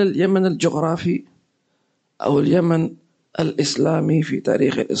اليمن؟ هل اليمن الجغرافي أو اليمن الإسلامي في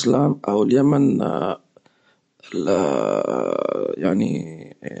تاريخ الإسلام أو اليمن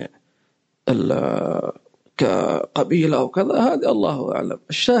يعني كقبيلة أو كذا؟ هذا الله أعلم.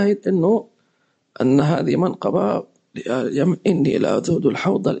 الشاهد أن هذه منقبة لأهل اليمن. إني لا أذود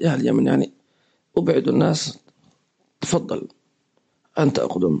الحوض لأهل اليمن، يعني أبعد الناس، تفضل أنت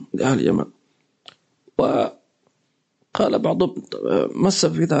أقدم لأهل اليمن. وقال بعضهم مس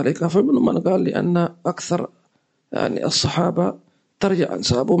في ذلك، فمنهم من قال لأن أكثر يعني الصحابة ترجع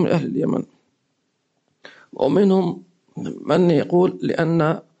أنسابهم من أهل اليمن، ومنهم من يقول لأن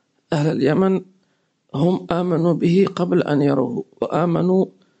أهل اليمن هم آمنوا به قبل أن يروه، وآمنوا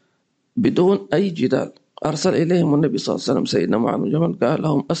بدون أي جدال. أرسل إليهم النبي صلى الله عليه وسلم سيدنا معاذ بن جبل، قال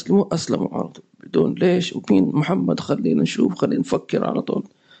لهم أسلموا على طول بدون ليش ومين محمد، خلينا نشوف، خلينا نفكر على طول،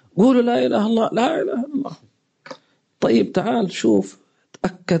 قولوا لا إله إلا الله، لا إله إلا الله. طيب تعال شوف،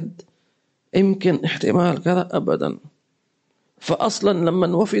 تأكد، يمكن احتمال كذا، أبدا. فأصلا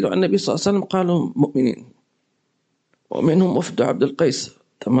لما وفدوا عن النبي صلى الله عليه وسلم قالوا مؤمنين، ومنهم وفد عبد القيس،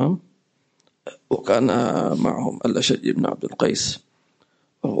 تمام، وكان معهم الأشج بن عبد القيس.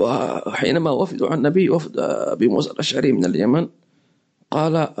 وحينما وفدوا عن النبي وفد أبي موسى الأشعري من اليمن،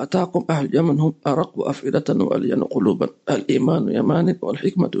 قال أتاكم أهل اليمن هم أرق أفئدة وألين قلوبا، الإيمان يمان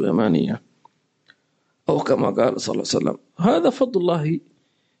والحكمة يمانية، أو كما قال صلى الله عليه وسلم هذا فضل الله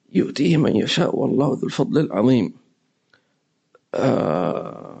يؤتيه من يشاء والله ذو الفضل العظيم.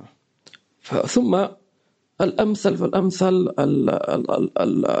 ثم الأمثل فالأمثل،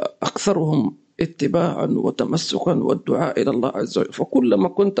 أكثرهم اتباعا وتمسكا والدعاء إلى الله عز وجل. فكلما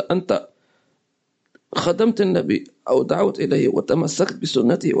كنت أنت خدمت النبي أو دعوت إليه وتمسكت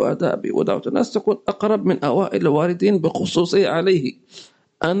بسنته وآدابه ودعوت الناس، تكون أقرب من أوائل الواردين بخصوصية عليه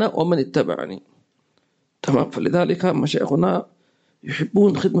أنا ومن اتبعني. تمام. فلذلك مشايخنا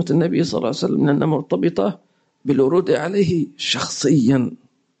يحبون خدمة النبي صلى الله عليه وسلم لأنها مرتبطة بالورود عليه شخصيا.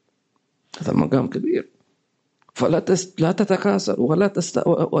 هذا مقام كبير. فلا لا تتكاسل ولا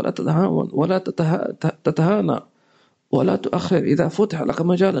تتهاون ولا تتهانى ولا تؤخر. إذا فتح لك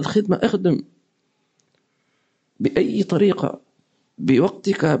مجال الخدمة اخدم بأي طريقة،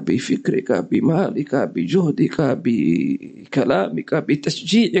 بوقتك، بفكرك، بمالك، بجهدك، بكلامك،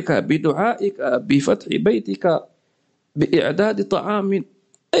 بتشجيعك، بدعائك، بفتح بيتك، بإعداد طعام،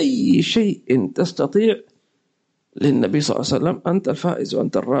 أي شيء تستطيع للنبي صلى الله عليه وسلم أنت الفائز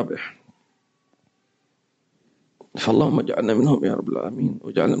وأنت الرابح. فاللهم اجعلنا منهم يا رب العالمين،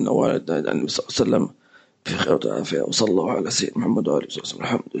 واجعلنا من والد النبي صلى الله عليه وسلم في خير وعافية. وصلى الله على سيدنا محمد وآله وصحبه.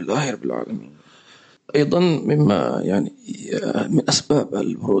 الحمد لله رب العالمين. أيضا مما يعني من أسباب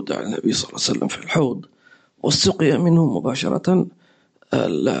الورود على النبي صلى الله عليه وسلم في الحوض والسقيا منه مباشرة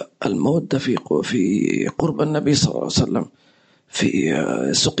المودة في قرب النبي صلى الله عليه وسلم، في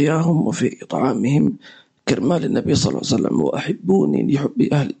سقياهم وفي إطعامهم كرمال النبي صلى الله عليه وسلم. وأحبوني لحب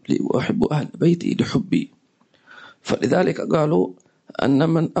أهل وأحب أهل بيتي لحبي. فلذلك قالوا أن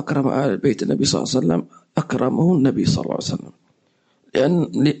من أكرم أهل بيت النبي صلى الله عليه وسلم أكرمه النبي صلى الله عليه وسلم،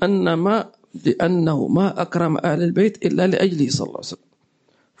 لأنه ما أكرم أهل البيت إلا لأجله صلى الله عليه وسلم.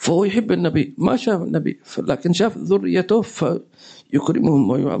 فهو يحب النبي، ما شاف النبي لكن شاف ذريته فيكرمهم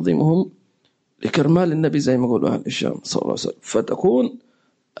ويعظمهم لكرمال النبي زي ما يقولوا أهل الشام صلى الله عليه وسلم. فتكون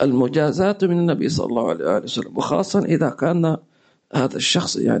المجازات من النبي صلى الله عليه وسلم، وخاصة إذا كان هذا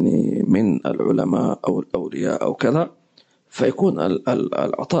الشخص يعني من العلماء أو الأولياء أو كذا، فيكون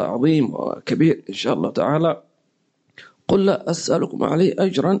العطاء عظيم وكبير إن شاء الله تعالى. قل لا أسألكم عليه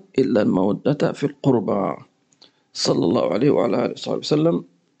أجرا إلا المودة في القربى. صلى الله عليه وعلى آله وصحبه وسلم.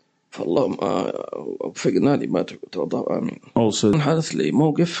 فاللهم وفقنا لما ترضى آمين. حدث لي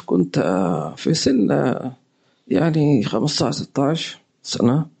موقف، كنت في سن يعني 15-16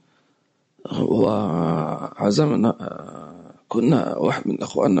 سنة، وعزمنا كنا واحد من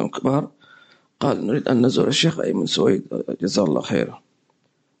أخواننا الكبار قال نريد أن نزور الشيخ أيمن سويد جزاه الله خيرا.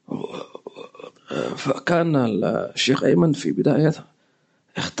 فكان الشيخ أيمن في بدايته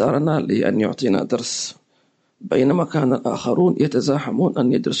اختارنا لأن يعطينا درس، بينما كان الآخرون يتزاحمون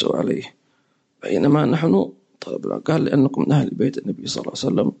أن يدرسوا عليه، بينما نحن طلبنا. قال لأنكم من أهل بيت النبي صلى الله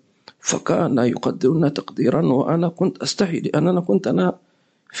عليه وسلم، فكان يقدرنا تقديرا، وأنا كنت أستحي لأننا كنت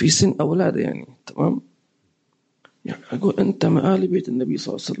في سن أولاد يعني. تمام. يعني أقول أنت من أهل بيت النبي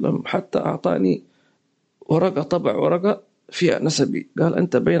صلى الله عليه وسلم، حتى أعطاني ورقة، طبع ورقة فيها نسبي، قال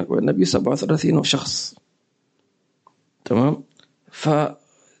أنت بينك وبين النبي 37 شخص. تمام.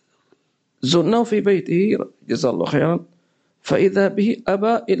 فزرناه في بيته جزاه الله خيرا، فإذا به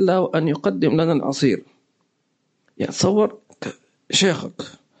أبى إلا أن يقدم لنا العصير. يعني تصور شيخك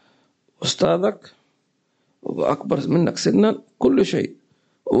أستاذك وأكبر منك سنا كل شيء،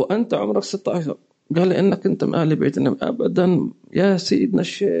 وأنت عمرك 16، قال لأنك أنت من أهل بيت النبي. أبدا يا سيدنا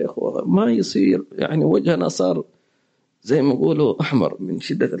الشيخ، ما يصير. يعني وجهنا صار زي ما يقولوا أحمر من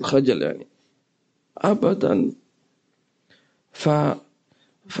شدة الخجل يعني. أبدا.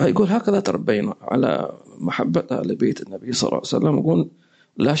 فيقول هكذا تربينا على محبة أهل بيت النبي صلى الله عليه وسلم. يقول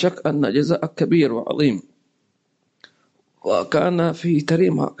لا شك أن جزاءك كبير وعظيم. وكان في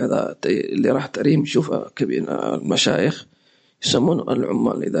تريم هكذا، اللي راح تريم شوف كبير المشايخ يسمون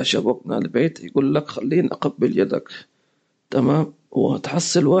العمال إذا شبكنا البيت يقول لك خليني أقبل يدك. تمام.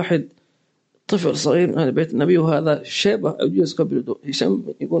 وتحصل واحد طفل صغير من أهل بيت النبي وهذا شيبة عجوز قبل يده، هشام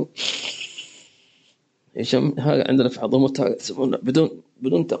يقول هشام هذا عندنا في عظمتها يسمونه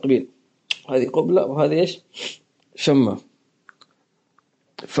بدون تقبيل، هذه قبلة وهذه إيش شمة.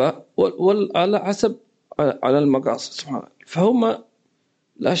 على حسب على المقاصد سبحان الله. فهم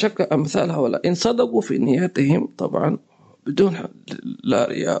لا شك أمثال هؤلاء إن صدقوا في نياتهم طبعا بدون لا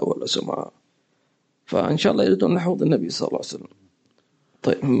رياء ولا سمعة، فإن شاء الله يريدون حوض النبي صلى الله عليه وسلم.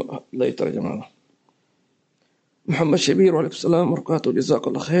 طيب لا يترجم عنه. محمد شبير وعليكم السلام وبركاته، جزاك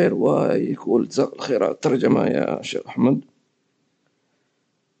الله خير. ويقول جزاك الله خير على الترجمة يا شيخ أحمد.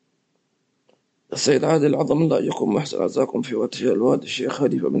 السيد عادل عظم الله أجركم وأحسن عزاكم في الوادي الشيخ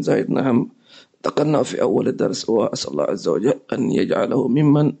خليفة بن زايد. نعم ذكرنا في أول الدرس، وأسأل الله عز وجل أن يجعله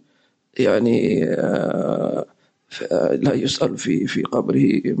ممن يعني لا يسأل في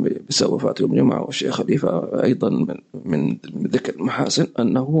قبره بسبب وفاة يوم الجمعة. والشيخ خليفة أيضا من ذكر المحاسن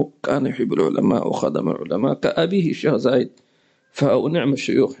أنه كان يحب العلماء وخدم العلماء كأبيه الشيخ زايد، فنعم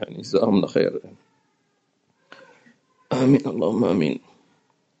الشيوخ يعني جزاهم الله خير. آمين اللهم آمين.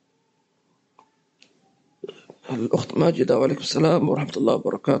 الأخت ماجدة وعليكم السلام ورحمة الله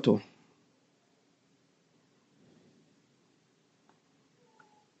وبركاته.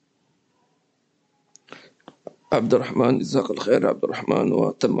 عبد الرحمن جزاك الخير عبد الرحمن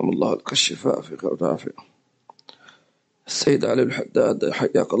وتمم الله لك الشفاء في خير وعافية. السيد علي الحداد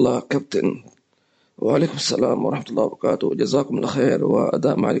حياك الله كابتن وعليكم السلام ورحمة الله وبركاته. جزاكم الله خير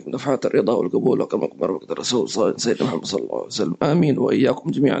وأدام عليكم دفعات الرضا والقبول وكما بركة الرسول سيدنا محمد صلى الله عليه وسلم. آمين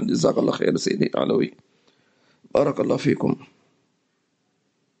وإياكم جميعا. جزاك الله خير سيدي علوي بارك الله فيكم.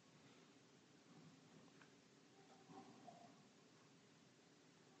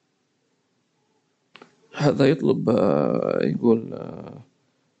 هذا يطلب يقول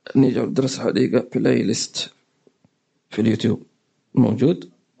أن يجعل درس الحديقة بلاي ليست في اليوتيوب. موجود؟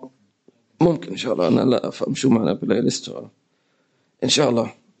 ممكن إن شاء الله. أنا لا أفهم شو معنى بلاي ليست إن شاء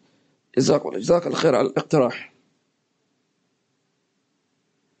الله. جزاك الخير على الاقتراح.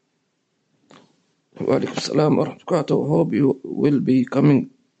 وعليكم السلام ورحمة الله وبركاته. Hope you will be coming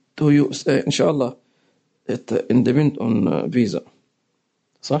to USA إن شاء الله. It depends on visa.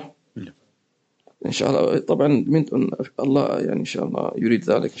 صح؟ إن شاء الله طبعا depends on الله يعني إن شاء الله يريد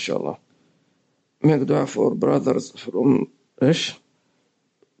ذلك إن شاء الله. make dua for brothers from إيش؟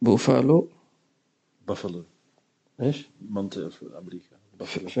 بوفالو إيش؟ منطقة في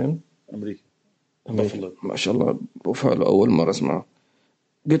أمريكا. فين؟ أمريكا. ما شاء الله بوفالو أول مرة أسمعه.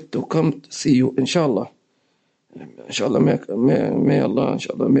 get to come to see you إن شاء الله. إن شاء الله may الله إن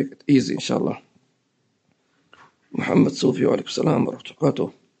شاء الله make it easy إن شاء الله. محمد صوفي وعليكم السلام ورحمة الله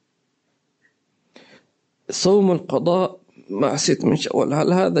وبركاته. صوم القضاء مع 6 من شوال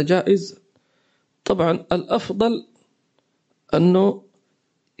هل هذا جائز؟ طبعا الأفضل أنه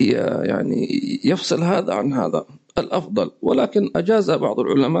يعني يفصل هذا عن هذا الأفضل، ولكن أجاز بعض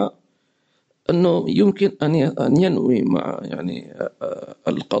العلماء أنه يمكن أن ينوي مع يعني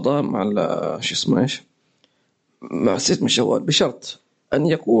القضاء مع شو اسمه إيش مع 6 من شوال بشرط أن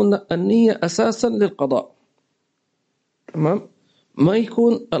يكون النية أساسا للقضاء. تمام؟ ما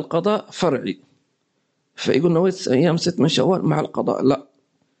يكون القضاء فرعي فيقول نويت أيام 6 من شوال مع القضاء، لا،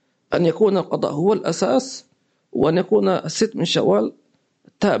 أن يكون القضاء هو الأساس وأن يكون 6 من شوال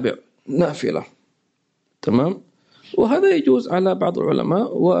تابع نافلة. تمام؟ وهذا يجوز على بعض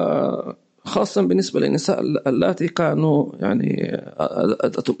العلماء وخاصة بالنسبة للنساء اللاتي كانوا يعني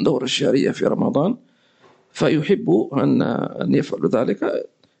أتتم دور الشهرية في رمضان فيحبوا أن يفعلوا ذلك،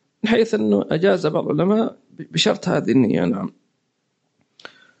 من حيث أنه أجاز بعض العلماء بشرط هذه النية. نعم.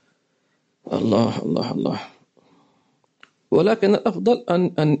 الله الله الله. ولكن الأفضل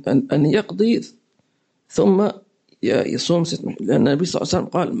أن يقضي ثم يصوم 6 لأن النبي صلى الله عليه وسلم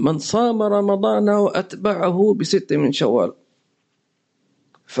قال من صام رمضان وأتبعه ب6 من شوال،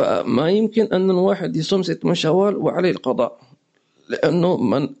 فما يمكن أن الواحد يصوم 6 من شوال وعليه القضاء، لأنه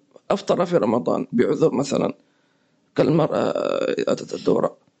من أفطر في رمضان بعذر مثلا كالمرأة أتت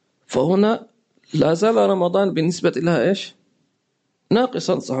الدورة فهنا لا زال رمضان بالنسبة لها إيش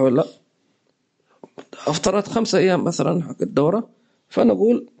ناقصا، صح ولا لا؟ أفطرت 5 أيام مثلا حق الدورة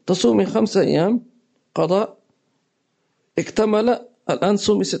فنقول تصومي 5 أيام قضاء اكتمل، الآن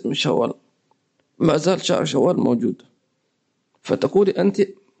صومي 6 من شوال، ما زال شهر شوال موجود، فتقولي أنت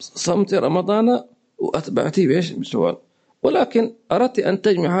صمتي رمضان وأتبعتي بإيش من شوال. ولكن أردت أن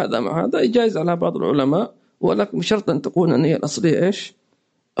تجمع هذا مع هذا جائز على بعض العلماء، ولكن بشرط أن تكون النية الأصلية إيش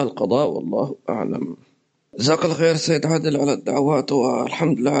القضاء، والله أعلم. جزاك الله خير سيد عادل على الدعوات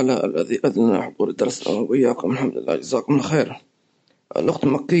والحمد لله على الذي أذن حضور الدرس وإياكم. الحمد لله جزاكم الله خير. الأخت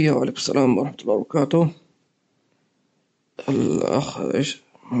مكية وعليكم السلام ورحمة الله وبركاته. الأخ إيش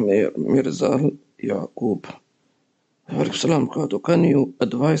ميرزال يعقوب وعليكم السلام ورحمة الله وبركاته. Can you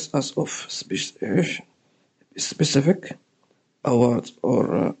advise us of specific awards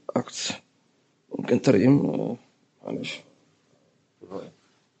or acts؟ ممكن ترجم معلش.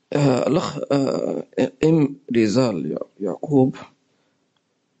 الأخ ريزال يعقوب،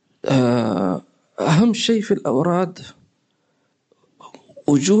 أهم شيء في الأوراد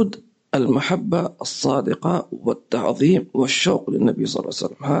وجود المحبة الصادقة والتعظيم والشوق للنبي صلى الله عليه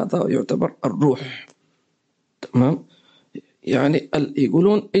وسلم، هذا يعتبر الروح. تمام؟ يعني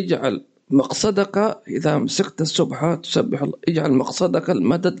يقولون اجعل مقصدك إذا مسكت السبحة تسبح الله، اجعل مقصدك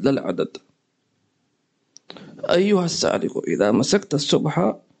المدد للعدد. أيها السالك إذا مسكت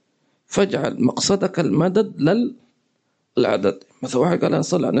السبحة فاجعل مقصدك المدد للعدد. مثلا واحد قال أنا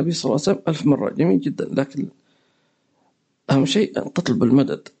صلى على النبي صلى الله عليه وسلم 1000 مرة، جميل جدا، لكن أهم شيء أن تطلب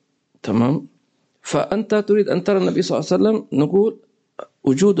المدد. تمام؟ فأنت تريد أن ترى النبي صلى الله عليه وسلم، نقول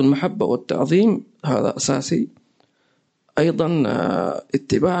وجود المحبة والتعظيم هذا أساسي. أيضا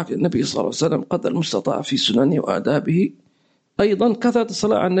اتباعك للنبي صلى الله عليه وسلم قدر المستطاع في سننه وآدابه. أيضا كثرة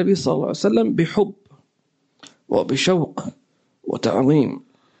الصلاة على النبي صلى الله عليه وسلم بحب وبشوق وتعظيم.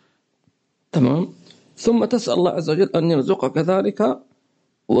 تمام. ثم تسأل الله عز وجل أن يرزقك ذلك،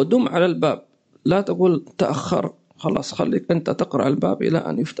 ودم على الباب، لا تقول تأخر، خلاص خليك أنت تقرأ الباب إلى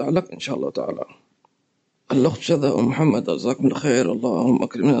أن يفتح لك إن شاء الله تعالى. الأخت شذا محمد جزاكم الله خير، اللهم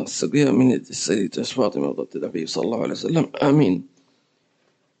أكرمنا السقيا من يد السيدة فاطمة وضد النبي صلى الله عليه وسلم، آمين.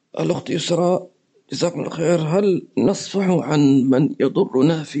 الأخت يسرى جزاكم الله خير، هل نصفح عن من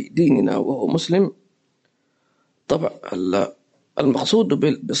يضرنا في ديننا وهو مسلم؟ طبعا المقصود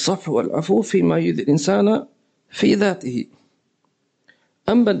بالصفح والعفو فيما يؤذي الإنسان في ذاته.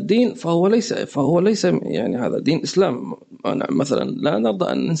 أما الدين فهو ليس يعني هذا دين إسلام. مثلا لا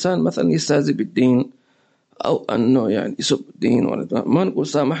نرضى أن الإنسان مثلا يستهزئ بالدين أو أنه يعني يسب الدين، ما نقول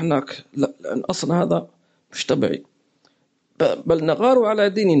سامحناك، لا، لأن أصلا هذا مش طبيعي. بل نغار على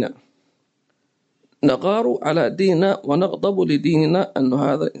ديننا، نغار على ديننا ونغضب لديننا أن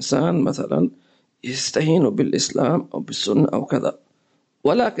هذا الإنسان مثلا يستهين بالإسلام أو بالسنة أو كذا.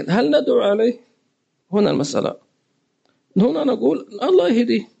 ولكن هل ندعو عليه؟ هنا المسألة. هنا نقول الله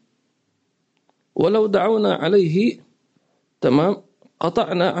يهديه، ولو دعونا عليه تمام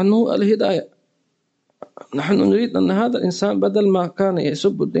قطعنا عنه الهداية. نحن نريد أن هذا الإنسان بدل ما كان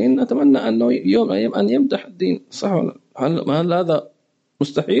يسب الدين نتمنى أنه يوم من الأيام أن يمدح الدين، صح ولا؟ هل هذا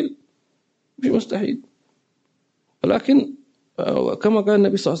مستحيل؟ مش مستحيل، ولكن كما قال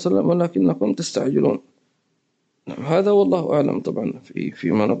النبي صلى الله عليه وسلم ولكنكم تستعجلون. نعم، هذا والله أعلم. طبعا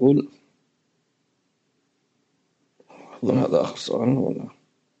فيما نقول. أظن هذا آخر سؤال ولا؟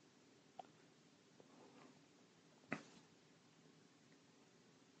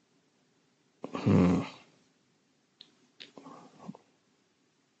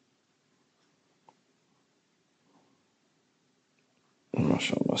 ما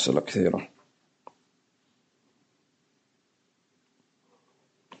شاء الله، أسئلة كثيرة.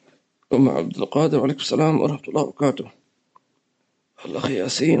 عبد القادر وعليكم السلام ورحمة الله وبركاته. الأخ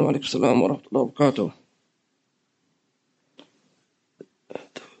ياسين وعليكم السلام ورحمة الله وبركاته.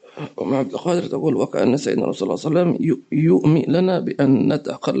 عبد القادر تقول وكأن سيدنا رسول الله صلى الله عليه وسلم يؤمي لنا بأن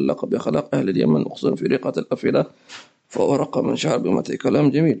نتخلق بأخلاق أهل اليمن، خصوصا في رقة الأفئدة، فورق من شعر بمتى. كلام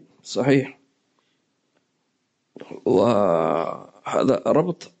جميل صحيح، وهذا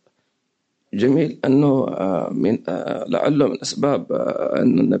ربط جميل أنه من لعله من أسباب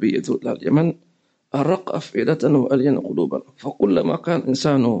أن النبي يزور إلى اليمن أرق أفئدة وألين قلوبا. فكلما كان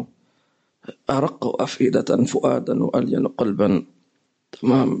إنسان أرق أفئدة فؤادا وألين قلبا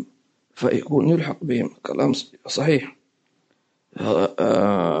تمام فيكون يلحق بهم. كلام صحيح.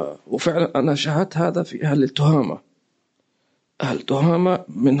 وفعلا أنا شاهدت هذا في أهل التهامة. أهل التهامة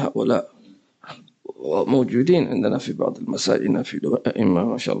من هؤلاء موجودين عندنا في بعض المساجد في أئمة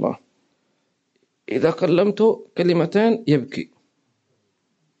ما شاء الله، إذا كلمته كلمتين يبكي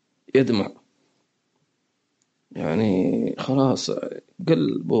يدمع، يعني خلاص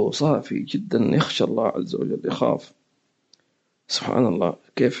قلبه صافي جدا، يخشى الله عز وجل، يخاف. سبحان الله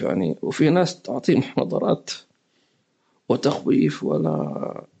كيف يعني. وفي ناس تعطيه محاضرات وتخويف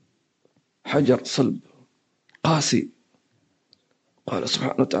ولا حجر صلب قاسي. قال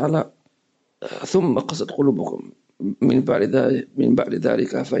سبحانه وتعالى ثم قست قلوبكم من بعد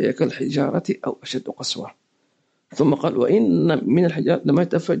ذلك فهي كالحجارة أو أشد قسوة. ثم قال وإن من الحجارة لما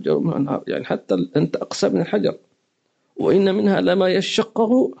يتفجر من الأنهار، يعني حتى أنت أقسى من الحجر. وإن منها لما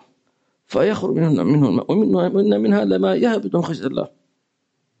يشقه فيخرج منه الماء، وإن منها لما يهبط من خشية الله.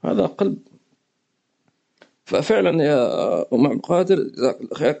 هذا قلب. ففعلا يا عبد القادر جزاك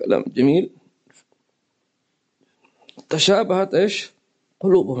الله خير، كلام جميل. تشابهت إيش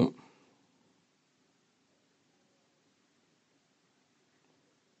قلوبهم.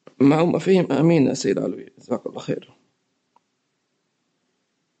 معهم فيهم. آمين يا سيد علوي، جزاك الله خير.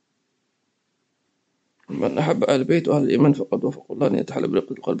 من أحب أهل البيت وأهل الإيمان فقد وفق الله أن يتحلى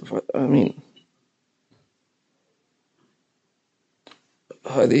برقة القلب. آمين.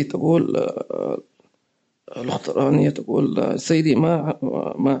 هذه تقول الأخت رانية تقول سيدي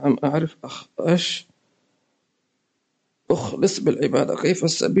ما أعرف أخلص بالعبادة، كيف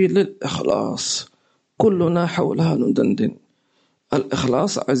السبيل للإخلاص؟ كلنا حولها ندندن.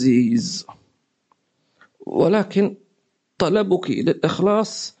 الإخلاص عزيز، ولكن طلبك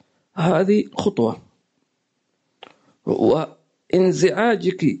للإخلاص هذه خطوة،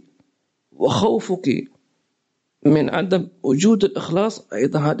 وانزعاجك وخوفك من عدم وجود الإخلاص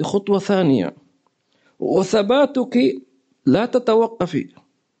أيضا هذه خطوة ثانية، وثباتك لا تتوقفي،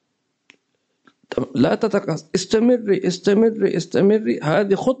 لا تتكاسل، استمري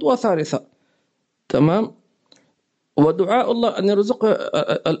هذه خطوة ثالثة. تمام. ودعاء الله أن يرزق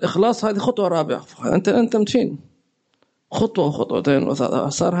الإخلاص هذه خطوة رابعة. أنت مشين خطوة وخطوتين وثلاثة،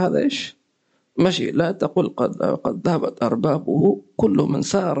 صار هذا إيش مشي، لا تقل قد ذهبت أربابه، كل من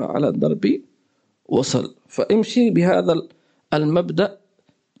سار على الدرب وصل. فامشي بهذا المبدأ،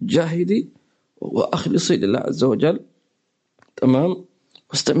 جاهدي وأخلصي لله عز وجل، تمام،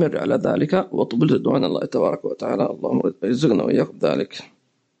 واستمر على ذلك واطلب رضوان الله تبارك وتعالى. اللهم يرزقنا وإياكم ذلك.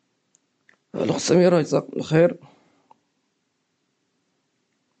 الأخت سميرة جزاكم الله خير،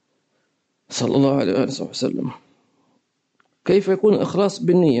 صلى الله عليه وآله وسلم. كيف يكون الإخلاص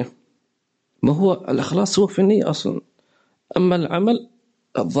بالنية؟ ما هو الإخلاص؟ هو في النية أصلا، أما العمل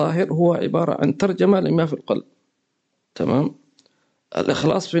الظاهر هو عبارة عن ترجمة لما في القلب، تمام.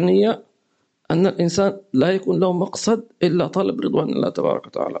 الإخلاص في النية أن الإنسان لا يكون له مقصد إلا طلب رضوان الله تبارك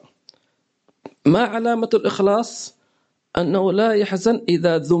وتعالى. ما علامة الإخلاص؟ أنه لا يحزن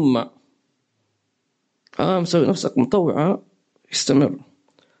إذا ذم. مسوي نفسك مطوعة، استمر.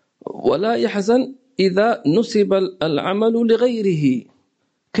 ولا يحزن إذا نسب العمل لغيره.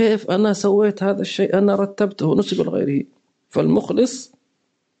 كيف أنا سويت هذا الشيء، أنا رتبته، نسب لغيره. فالمخلص،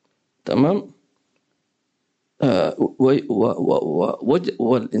 تمام،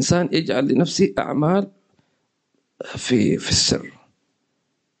 والإنسان يجعل لنفسه أعمال في السر،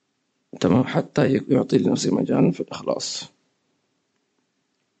 تمام، حتى يعطي لنفسه مجال في الإخلاص.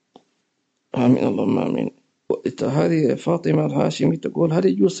 آمين اللهم آمين. هذه فاطمة الهاشمي تقول: هل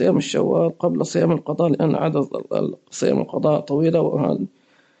يجوز صيام الشوال قبل صيام القضاء لأن عدد صيام القضاء طويلة؟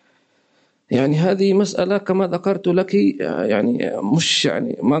 يعني هذه مسألة كما ذكرت لك، يعني مش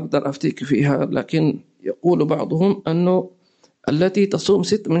يعني ما أقدر أفتيك فيها، لكن يقول بعضهم أنه التي تصوم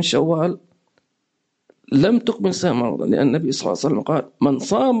 6 من شوال لم تكمل صيام رمضان، لأن النبي صلى الله عليه وسلم قال: من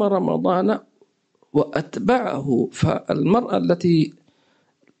صام رمضان وأتبعه، فالمرأة التي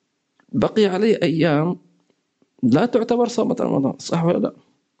بقي عليه أيام لا تعتبر صامت رمضان، صح ولا لا؟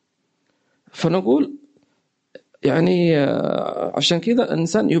 فنقول يعني عشان كذا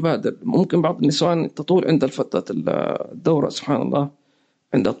الإنسان يبادر. ممكن بعض النسوان تطول عند الفترة الدورة، سبحان الله،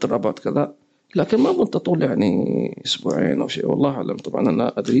 عند اضطرابات كذا، لكن ما ممكن تطول يعني أسبوعين أو شيء، والله أعلم، طبعا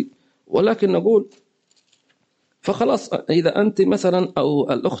أنا أدري. ولكن نقول فخلاص، إذا أنت مثلا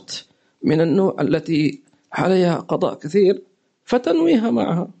أو الأخت من النوع التي عليها قضاء كثير، فتنويها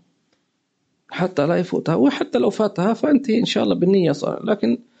معها حتى لا يفوتها، وحتى لو فاتها فأنت إن شاء الله بالنية صار،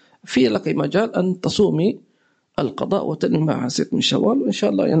 لكن في لك مجال أن تصومي القضاء وتنوي معها 6 من شوال، وإن شاء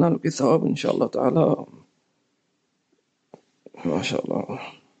الله ينالك الثواب إن شاء الله تعالى. ما شاء الله،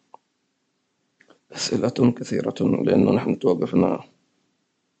 أسئلة كثيرة، لأنه نحن توقفنا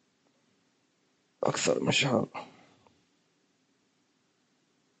أكثر من شهر.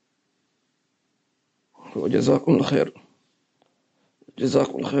 وجزاكم الخير،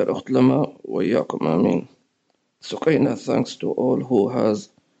 جزاكم الخير أخت لما، وإياكم آمين. سقينا thanks to all who has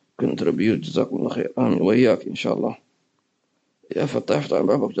contributed. جزاكم الله خير، آمين، وإياك إن شاء الله. يا فتاح افتح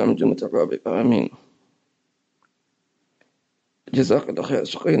بابك جامع جنة أحبابك، آمين. جزاك الله خير.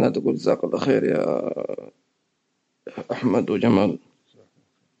 سقينا تقول جزاك الله خير يا أحمد وجمال.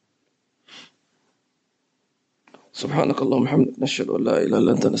 سبحانك اللهم وبحمدك، نشهد أن لا إله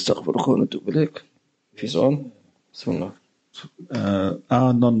إلا أنت، نستغفرك ونتوب إليك. في سؤال؟ بسم الله.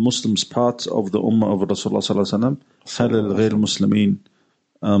 Are non-Muslims part of the Ummah of Rasulullah صلى الله عليه وسلم؟ هل الغير المسلمين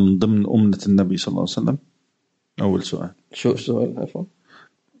ضمن أمة النبي صلى الله عليه وسلم؟ أول سؤال. شو السؤال؟ عفوا.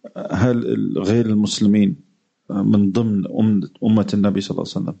 هل الغير المسلمين من ضمن أمة النبي صلى الله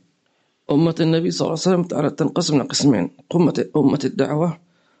عليه وسلم؟ أمة النبي صلى الله عليه وسلم تعالى تنقسم إلى قسمين: أمة الدعوة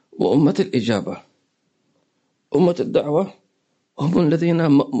وأمة الإجابة. أمة الدعوة هم الذين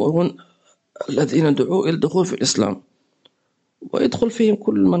مأمورون، الذين دعوا إلى الدخول في الإسلام، ويدخل فيهم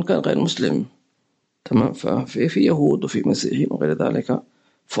كل من كان غير مسلم، تمام. ففي يهود وفي مسيحيين وغير ذلك،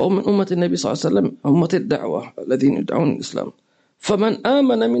 فهم من أمة النبي صلى الله عليه وسلم أمة الدعوة الذين يدعون الإسلام. فمن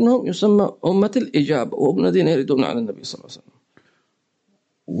آمن منهم يسمى أمة الإجابة، وهم الذين يردون على النبي صلى الله عليه وسلم.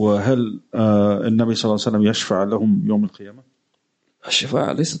 وهل النبي صلى الله عليه وسلم يشفع لهم يوم القيامة؟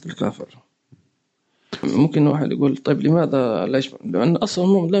 الشفاعة ليست بالكافر. ممكن واحد يقول طيب لماذا لا يشفع؟ لأن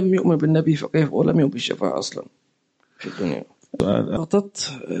أصلا لم يؤمن بالنبي، فكيف ولم يؤمن بالشفاعة أصلا في الدنيا؟ فقط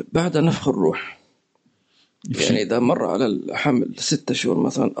بعد نفخ الروح، يعني إذا مر على الحمل 6 شهور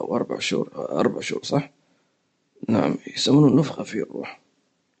مثلا أو 4 شهور، 4 شهور صح؟ نعم، يسمونه نفخة في الروح.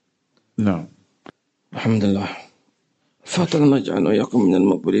 نعم. الحمد لله. فاتنا نجعلنا وإياكم من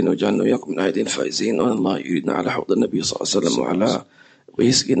المقبولين، وجعلنا وإياكم من العائدين الفائزين، وأن الله يريدنا على حوض النبي صلى الله عليه وسلم وعلى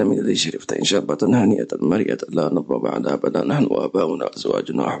ويسقينا من يديه شريفة إن شاء هانية مريئة لا نضر بعد أبدا، نحن وآباؤنا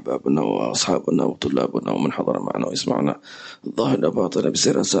وأزواجنا وأحبابنا وأصحابنا وطلابنا ومن حضر معنا ويسمعنا الظاهر باطنا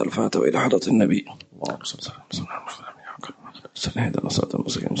بسر رسالة الفاتحة وإلى حضرة النبي.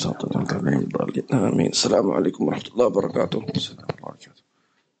 آمين. السلام عليكم ورحمة الله وبركاته.